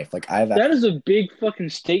my life. Like That is a big fucking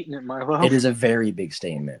statement, Milo. it is a very big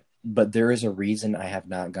statement, but there is a reason I have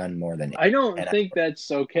not gone more than 8. I don't think that's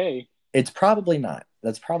okay. It's probably not.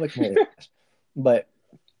 That's probably completely but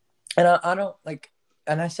and I don't like,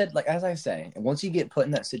 and I said, like, as I say, once you get put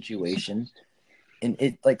in that situation, and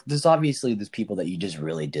it like there's people that you just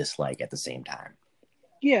really dislike at the same time.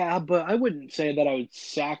 Yeah, but I wouldn't say that I would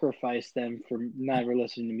sacrifice them for never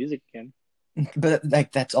listening to music again. But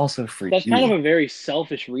like that's also for That's you. kind of a very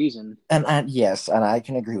selfish reason. And yes, and I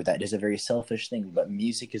can agree with that. It is a very selfish thing, but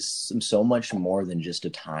music is so much more than just a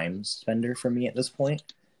time spender for me at this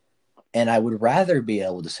point. And I would rather be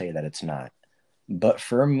able to say that it's not. But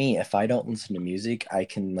for me, if I don't listen to music, I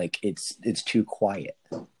can like it's too quiet.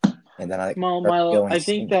 And then Milo, I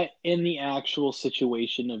think that in the actual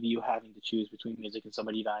situation of you having to choose between music and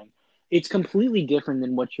somebody dying, it's completely different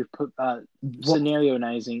than what you're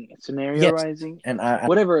scenarioizing, yes, and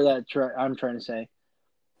whatever that I'm trying to say.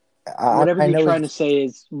 Whatever you're trying to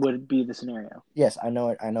say would be the scenario. Yes, I know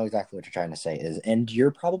it. I know exactly what you're trying to say is, and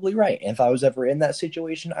you're probably right. If I was ever in that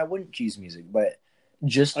situation, I wouldn't choose music. But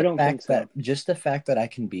just the fact that I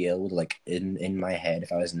can be able to like in my head,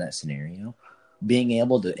 if I was in that scenario, being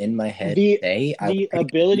able to in my head the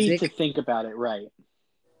ability to think about it, right?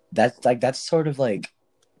 That's sort of like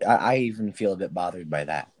I even feel a bit bothered by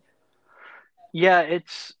that. Yeah,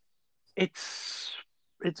 it's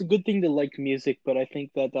a good thing to like music, but I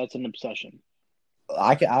think that that's an obsession.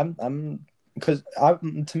 Because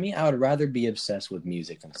to me, I would rather be obsessed with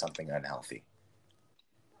music than something unhealthy.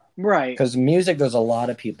 Right. Because music, there's a lot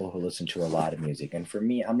of people who listen to a lot of music, and for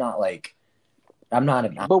me, the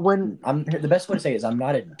best way to say it is I'm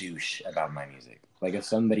not a douche about my music. Like if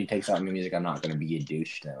somebody takes out my music, I'm not going to be a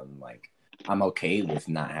douche. Then I'm okay with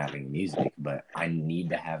not having music, but I need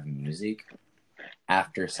to have music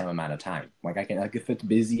after some amount of time. Like I can, like if it's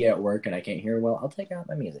busy at work and I can't hear well, I'll take out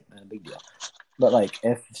my music. Not a big deal. But like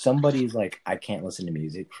if somebody's like, I can't listen to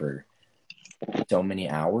music for so many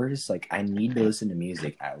hours, like I need to listen to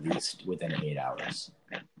music at least within 8 hours.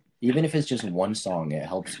 Even if it's just one song, it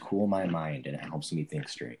helps cool my mind and it helps me think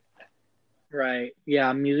straight. Right.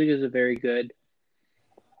 Yeah, music is a very good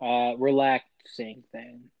relaxing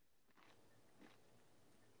thing.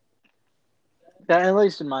 That, at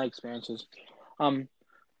least in my experiences.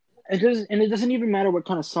 It doesn't even matter what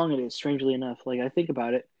kind of song it is, strangely enough. Like I think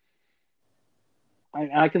about it.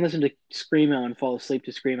 I can listen to Screamo and fall asleep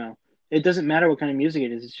to Screamo. It doesn't matter what kind of music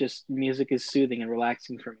it is. It's just music is soothing and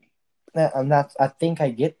relaxing for me. I think I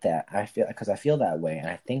get that. I feel that way, and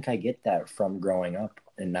I think I get that from growing up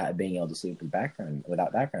and not being able to sleep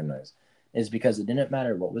without background noise. Is because it didn't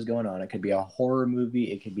matter what was going on. It could be a horror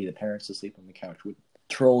movie. It could be the parents asleep on the couch with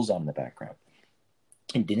trolls on the background.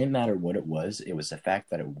 It didn't matter what it was. It was the fact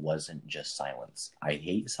that it wasn't just silence. I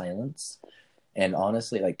hate silence, and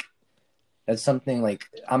honestly, like that's something like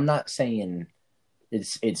I'm not saying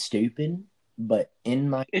it's stupid. But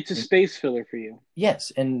it's a space filler for you.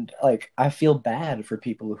 Yes, and like I feel bad for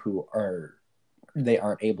people who aren't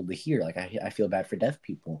able to hear. Like I feel bad for deaf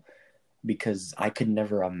people because I could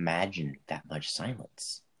never imagine that much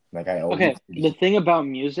silence. Like the thing about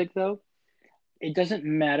music though, it doesn't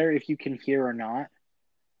matter if you can hear or not.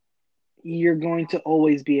 you're going to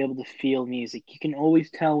always be able to feel music. You can always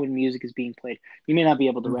tell when music is being played. You may not be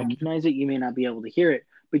able to recognize it, you may not be able to hear it,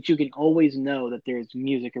 but you can always know that there's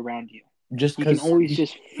music around you. Just You can because always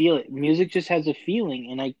just feel it. Music just has a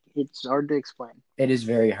feeling, and it's hard to explain. it is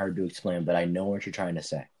very hard to explain, but I know what you're trying to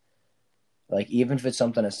say. Like, even if it's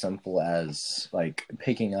something as simple as like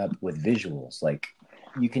picking up with visuals, like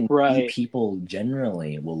you can see Right. people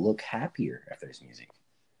generally will look happier if there's music.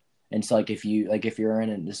 And so, like, if you're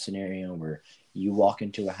in this scenario where you walk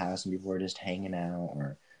into a house and people are just hanging out,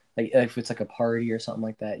 or like if it's like a party or something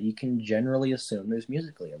like that, you can generally assume there's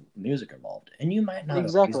music involved, and you might not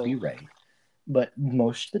always be Exactly. right, but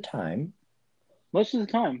most of the time, Most of the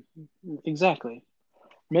time. Exactly.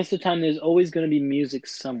 Most of the time, there's always going to be music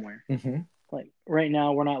somewhere. mm-hmm. Like right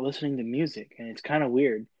now, we're not listening to music, and it's kind of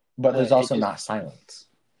weird. But there's But it also just not silence.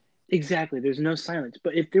 exactly there's no silence.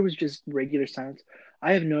 But if there was just regular silence,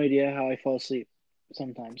 I have no idea how I fall asleep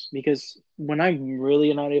sometimes because when I'm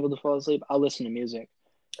really not able to fall asleep, I'll listen to music,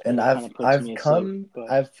 and And it kind of puts me asleep.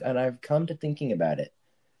 But I've come to thinking about it.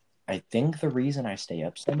 I think the reason I stay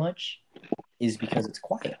up so much is because it's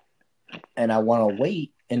quiet, and I want to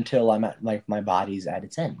wait until I'm at like my body's at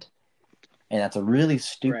its end, and that's a really right,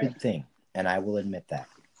 stupid thing, and I will admit that.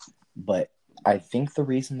 But I think the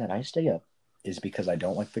reason that I stay up is because I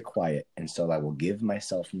don't like the quiet, and so I will give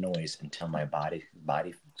myself noise until my body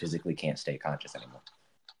physically can't stay conscious anymore.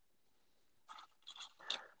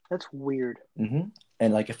 that's weird. Mm-hmm.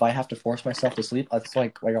 And like if I have to force myself to sleep, it's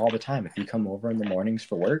like all the time. If you come over in the mornings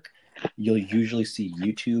for work, you'll usually see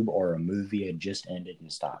YouTube or a movie had just ended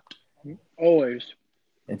and stopped. Always.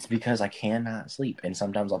 It's because I cannot sleep, and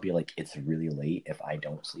sometimes I'll be like, it's really late. If I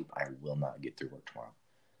don't sleep, I will not get through work tomorrow.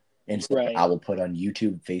 And so I Right. will put on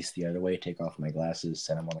YouTube, face the other way, take off my glasses,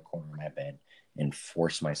 set them on the corner of my bed, and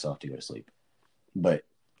force myself to go to sleep. But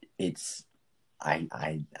it's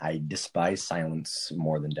I despise silence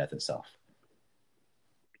more than death itself.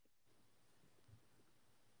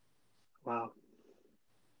 Wow.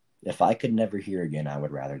 If I could never hear again, I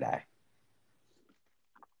would rather die.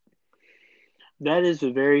 That is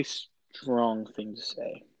a very strong thing to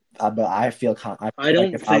say. But I I feel like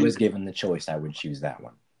don't if I was think given the choice, I would choose that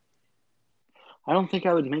one. I don't think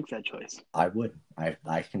I would make that choice. I would.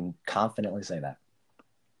 I can confidently say that.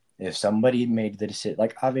 If somebody made the decision,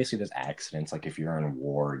 like obviously there's accidents, like if you're in a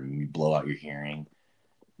war and you blow out your hearing,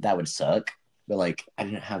 that would suck. But like I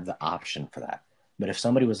didn't have the option for that. But if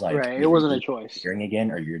somebody was like, Right. It either wasn't a you're choice. hearing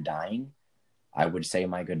again or you're dying, I would say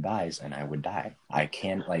my goodbyes and I would die. I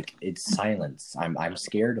can't like it's silence. I'm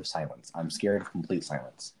scared of silence. I'm scared of complete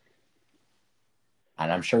silence.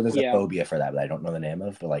 And I'm sure there's a Yeah. phobia for that, but I don't know the name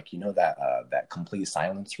of. But like that complete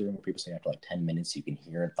silence room where people say after like 10 minutes you can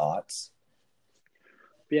hear thoughts.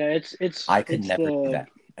 Yeah, I could it's never do the that.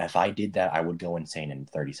 If I did that, I would go insane in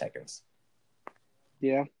 30 seconds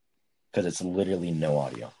yeah. because it's literally no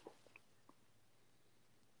audio.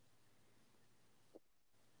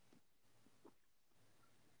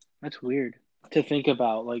 That's weird to think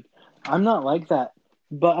about. Like I'm not like that,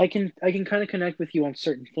 but I can kind of connect with you on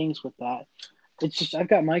certain things with that. It's just I've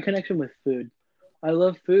got my connection with food. I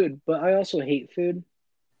love food, but I also hate food.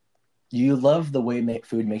 You love the way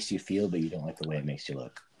food makes you feel, but you don't like the way it makes you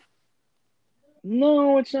look.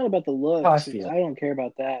 No, it's not about the How I looks. It's feel. I don't care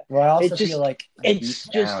about that. Well, I It also feel just like deep it's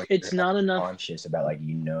down just you're it's like not enough. conscious about like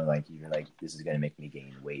like you're like this is gonna make me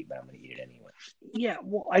gain weight, but I'm gonna eat it anyway. Yeah,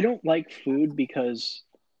 well, I don't like food because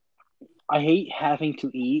I hate having to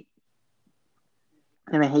eat,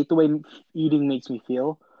 and I hate the way eating makes me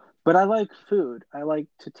feel. But I like food. I like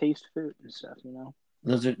to taste food and stuff.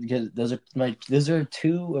 Those are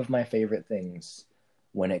two of my favorite things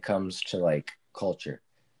when it comes to like culture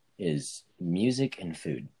is music and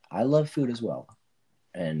food. I love food as well,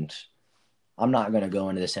 and I'm not gonna go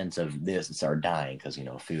into the sense of this or dying because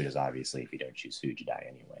food is obviously if you don't choose food you die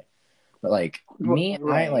anyway. But like me,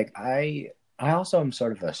 Right. I also am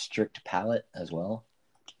sort of a strict palate as well.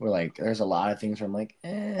 Where like there's a lot of things where I'm like,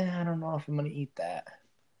 I don't know if I'm gonna eat that.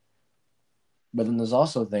 But then there's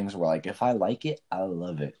also things where like if I like it, I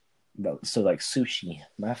love it. But so like sushi,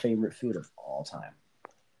 my favorite food of all time.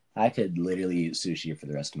 I could literally eat sushi for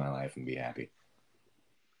the rest of my life and be happy.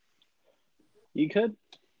 You could.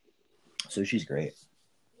 Sushi's great.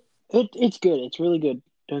 It's good. It's really good.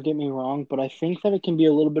 Don't get me wrong, but I think that it can be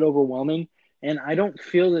a little bit overwhelming, and I don't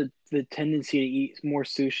feel the tendency to eat more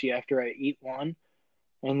sushi after I eat one,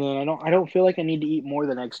 and then I don't feel like I need to eat more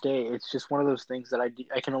the next day. It's just one of those things that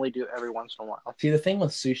I can only do every once in a while. See, the thing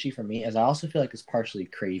with sushi for me is I also feel like it's partially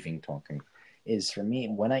craving talking. Is for me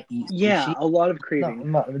when I eat Yeah, sushi. a lot of No,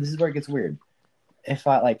 craving. this is where it gets weird. If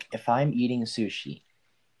I'm eating sushi,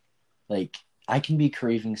 like I can be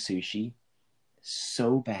craving sushi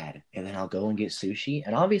so bad, and then I'll go and get sushi,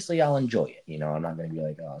 and obviously I'll enjoy it. You know, I'm not gonna be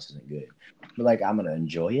like, oh, this isn't good, but like I'm gonna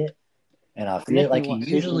enjoy it, and I'll I feel definitely like want sushi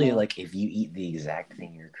usually now. like if you eat the exact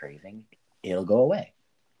thing you're craving, it'll go away.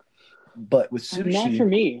 But with Not for sushi,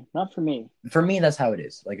 me. Not for me. for me, that's how it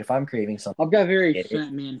is. Like if I'm craving something, I've got very get it.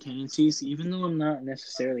 fat man tendencies, even though I'm not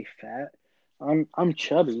necessarily fat. I'm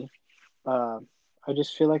chubby. Uh, I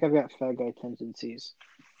just feel like I've got fat guy tendencies.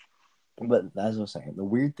 But as I was saying, the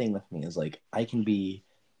weird thing with me is like I can be,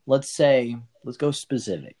 let's say, let's go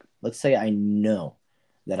specific. Let's say I know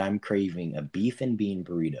that I'm craving a beef and bean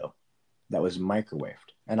burrito that was microwaved,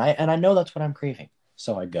 and I know that's what I'm craving.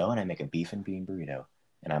 So I go and I make a beef and bean burrito,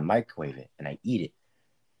 and I microwave it, and I eat it.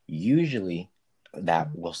 Usually,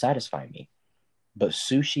 that will satisfy me. But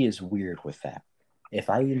sushi is weird with that. If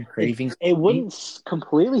I am It craving it sushi, wouldn't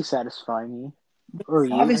completely satisfy me or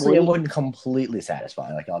you, obviously would it it? wouldn't completely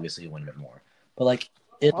satisfy. Like obviously it wouldn't more. But like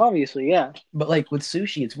it Obviously, yeah. but like with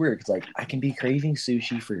sushi it's weird because like I can be craving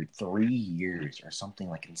sushi for 3 years or something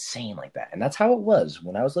like insane like that. And that's how it was.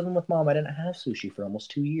 When I was living with mom, I didn't have sushi for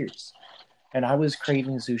almost 2 years. And I was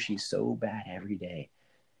craving sushi so bad every day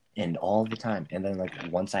and all the time. And then like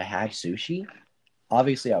once I had sushi,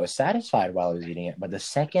 obviously I was satisfied while I was eating it. But the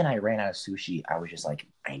second I ran out of sushi, I was just like,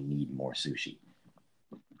 I need more sushi.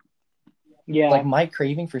 Like Yeah, my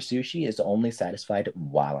craving for sushi is only satisfied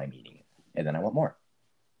while I'm eating it, and then I want more.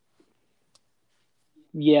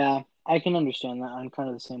 yeah. I can understand that. I'm kind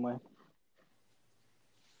of the same way.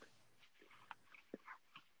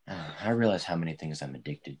 I realize how many things I'm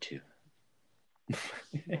addicted to.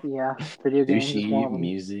 Yeah, video games is one Sushi, of them.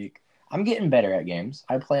 music. I'm getting better at games.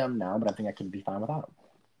 I play them now, but I think I can be fine without them.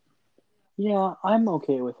 Yeah, I'm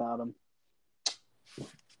okay without them.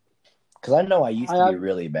 Because I know I used I to be have,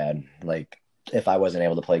 really bad. Like if I wasn't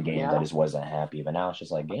able to play games, I yeah. just wasn't happy. But now it's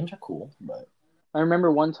just like games are cool, but I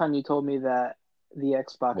remember one time you told me that the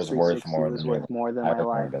Xbox was worth 360 more was than your. worth more than I my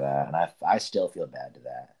life. remember that, and I still feel bad to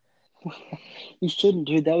that. You shouldn't,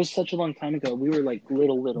 dude. That was such a long time ago. We were like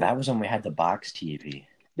little. That was when we had the box TV.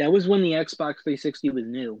 That was when the Xbox 360 was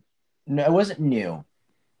new. No, it wasn't new.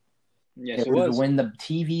 Yes, It it was was. when the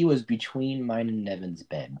TV was between mine and Nevin's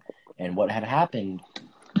bed. And what had happened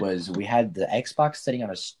was we had the Xbox sitting on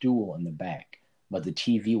a stool in the back, but the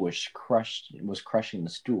TV was crushing the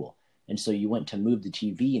stool. And so you went to move the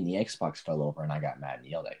TV and the Xbox fell over and I got mad and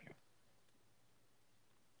yelled at you.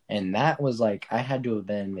 And that was like I had to have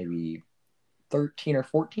been maybe 13 or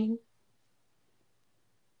 14.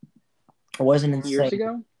 It wasn't Years insane.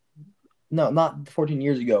 ago? No, not 14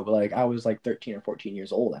 years ago, but like I was like 13 or 14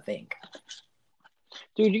 years old, I think.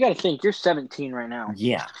 Dude, you got to think. You're 17 right now.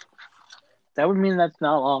 Yeah. That would mean that's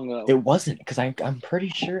not long ago. It wasn't because I'm pretty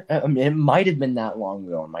sure. I mean, it might have been that long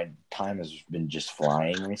ago, and my time has been just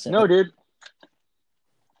flying recently. No, dude.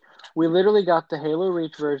 We literally got the Halo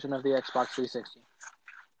Reach version of the Xbox 360.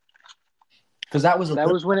 Because that was a That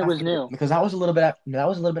little was when it was after, new. because that was a little bit that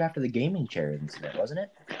was a little bit after the gaming chair incident, wasn't it?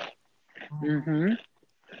 Mm-hmm.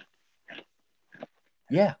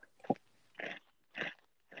 Yeah,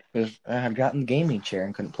 because I had gotten the gaming chair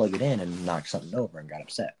and couldn't plug it in and knocked something over and got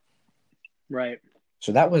upset. Right.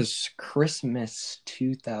 So that was Christmas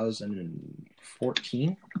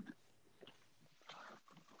 2014.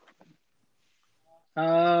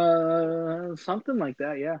 Something like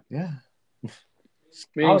that, yeah. Yeah, I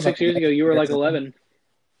Meaning was like 6 years ago, you were like 11.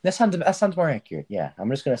 That sounds more accurate. Yeah, I'm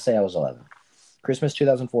just gonna say I was 11. Christmas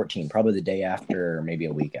 2014, probably the day after, or maybe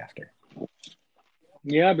a week after.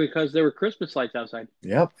 Yeah, because there were Christmas lights outside.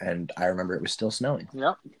 Yep, and I remember it was still snowing,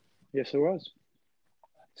 Yep. Yes, it was.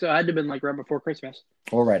 So it had to have been like right before Christmas.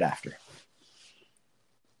 or right after.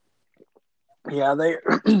 Yeah,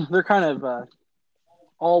 they're kind of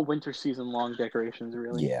all winter season long decorations,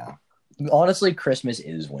 really. Yeah, honestly, Christmas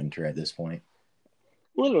is winter at this point.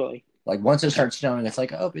 Literally. Like once it starts snowing, it's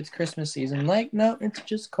like, oh, it's Christmas season. Like, no, it's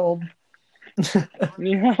just cold.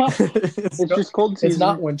 Yeah. It's just cold season. It's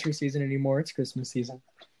not winter season anymore. It's Christmas season.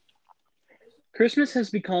 Christmas has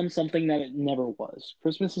become something that it never was.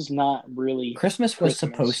 Christmas is not really Christmas was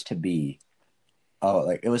supposed to be,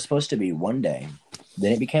 it was supposed to be one day.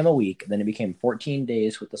 Then it became a week. Then it became 14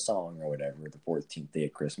 days with the song or whatever, the 14th day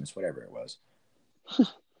of Christmas, whatever it was.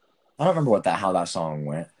 I don't remember how that song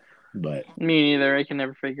went, but Me neither. I can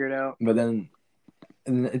never figure it out. but then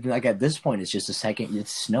like at this point, it's just a second.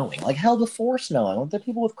 It's snowing. Like hell before snowing. Let the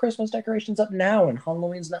people with Christmas decorations up now, and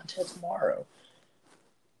Halloween's not till tomorrow.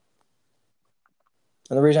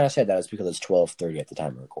 And the reason I said that is because it's 12:30 at the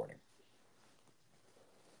time of recording.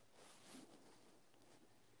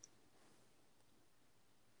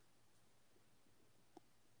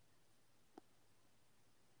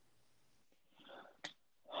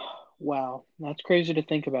 Wow, that's crazy to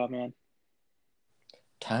think about, man.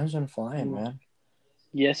 Time's been flying, man.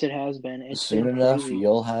 Yes, it has been. It's Soon been enough, crazy.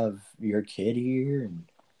 you'll have your kid here, and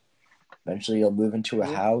eventually you'll move into a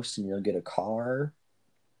house and you'll get a car.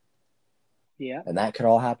 Yeah. And that could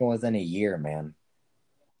all happen within a year, man.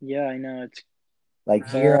 Yeah, I know. It's Like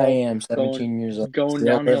here I am, going 17 years old, going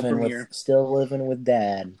downhill from here. still living with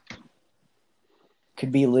dad.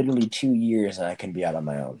 Could be literally 2 years and I can be out on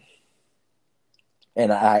my own.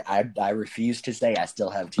 And I refuse to say I still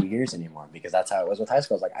have 2 years anymore, because that's how it was with high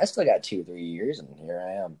school. I was like, I still got 2-3 years, and here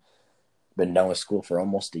I am. Been done with school for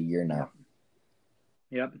almost a year now.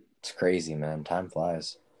 Yep. It's crazy, man. Time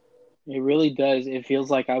flies. It really does. It feels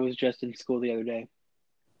like I was just in school the other day.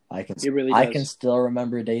 It really does. I can still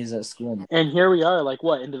remember days at school. And here we are, like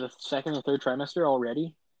what, into the second or third trimester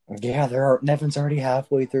already? Yeah, Nevin's already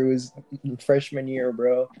halfway through his freshman year,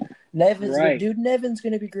 bro. Nevin's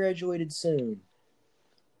gonna be graduated soon.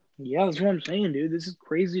 Yeah, that's what I'm saying, dude. This is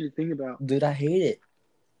crazy to think about. Dude, I hate it.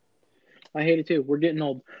 I hate it too. We're getting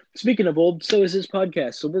old. Speaking of old, so is this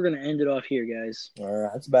podcast. So we're gonna end it off here, guys. All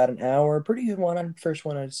right, it's about an hour. Pretty good one on first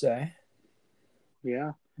one, I'd say.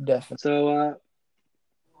 Yeah, definitely. So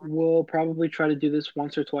we'll probably try to do this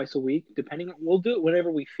once or twice a week, depending. We'll do it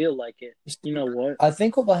whenever we feel like it. You know what? I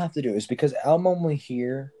think what we'll have to do is, because I'm only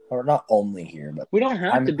here, or not only here, but we don't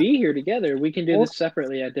have to be here together. We can do this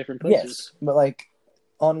separately at different places. Yes, but like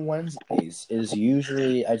on Wednesdays is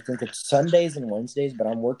usually, I think it's Sundays and Wednesdays, but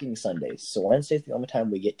I'm working Sundays, so Wednesday's the only time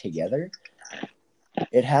we get together.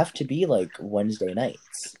 It'd have to be like Wednesday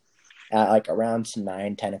nights at like around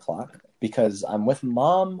 9-10 o'clock, because I'm with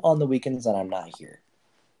mom on the weekends and I'm not here.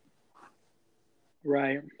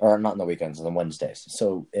 Right. Or not on the weekends, on the Wednesdays.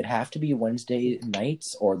 So it'd have to be Wednesday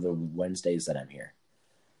nights or the Wednesdays that I'm here.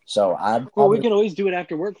 So we could always do it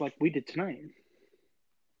after work like we did tonight.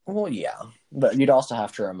 Well, yeah. But you'd also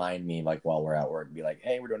have to remind me, like, while we're at work, be like,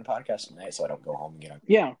 hey, we're doing a podcast tonight, so I don't go home and get on.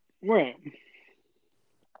 Yeah, right.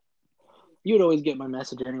 You would always get my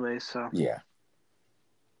message anyways, so. Yeah.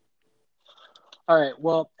 All right.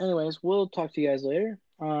 Well, anyways, we'll talk to you guys later.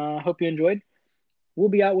 Hope you enjoyed. We'll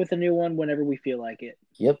be out with a new one whenever we feel like it.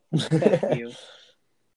 Yep. Thank you.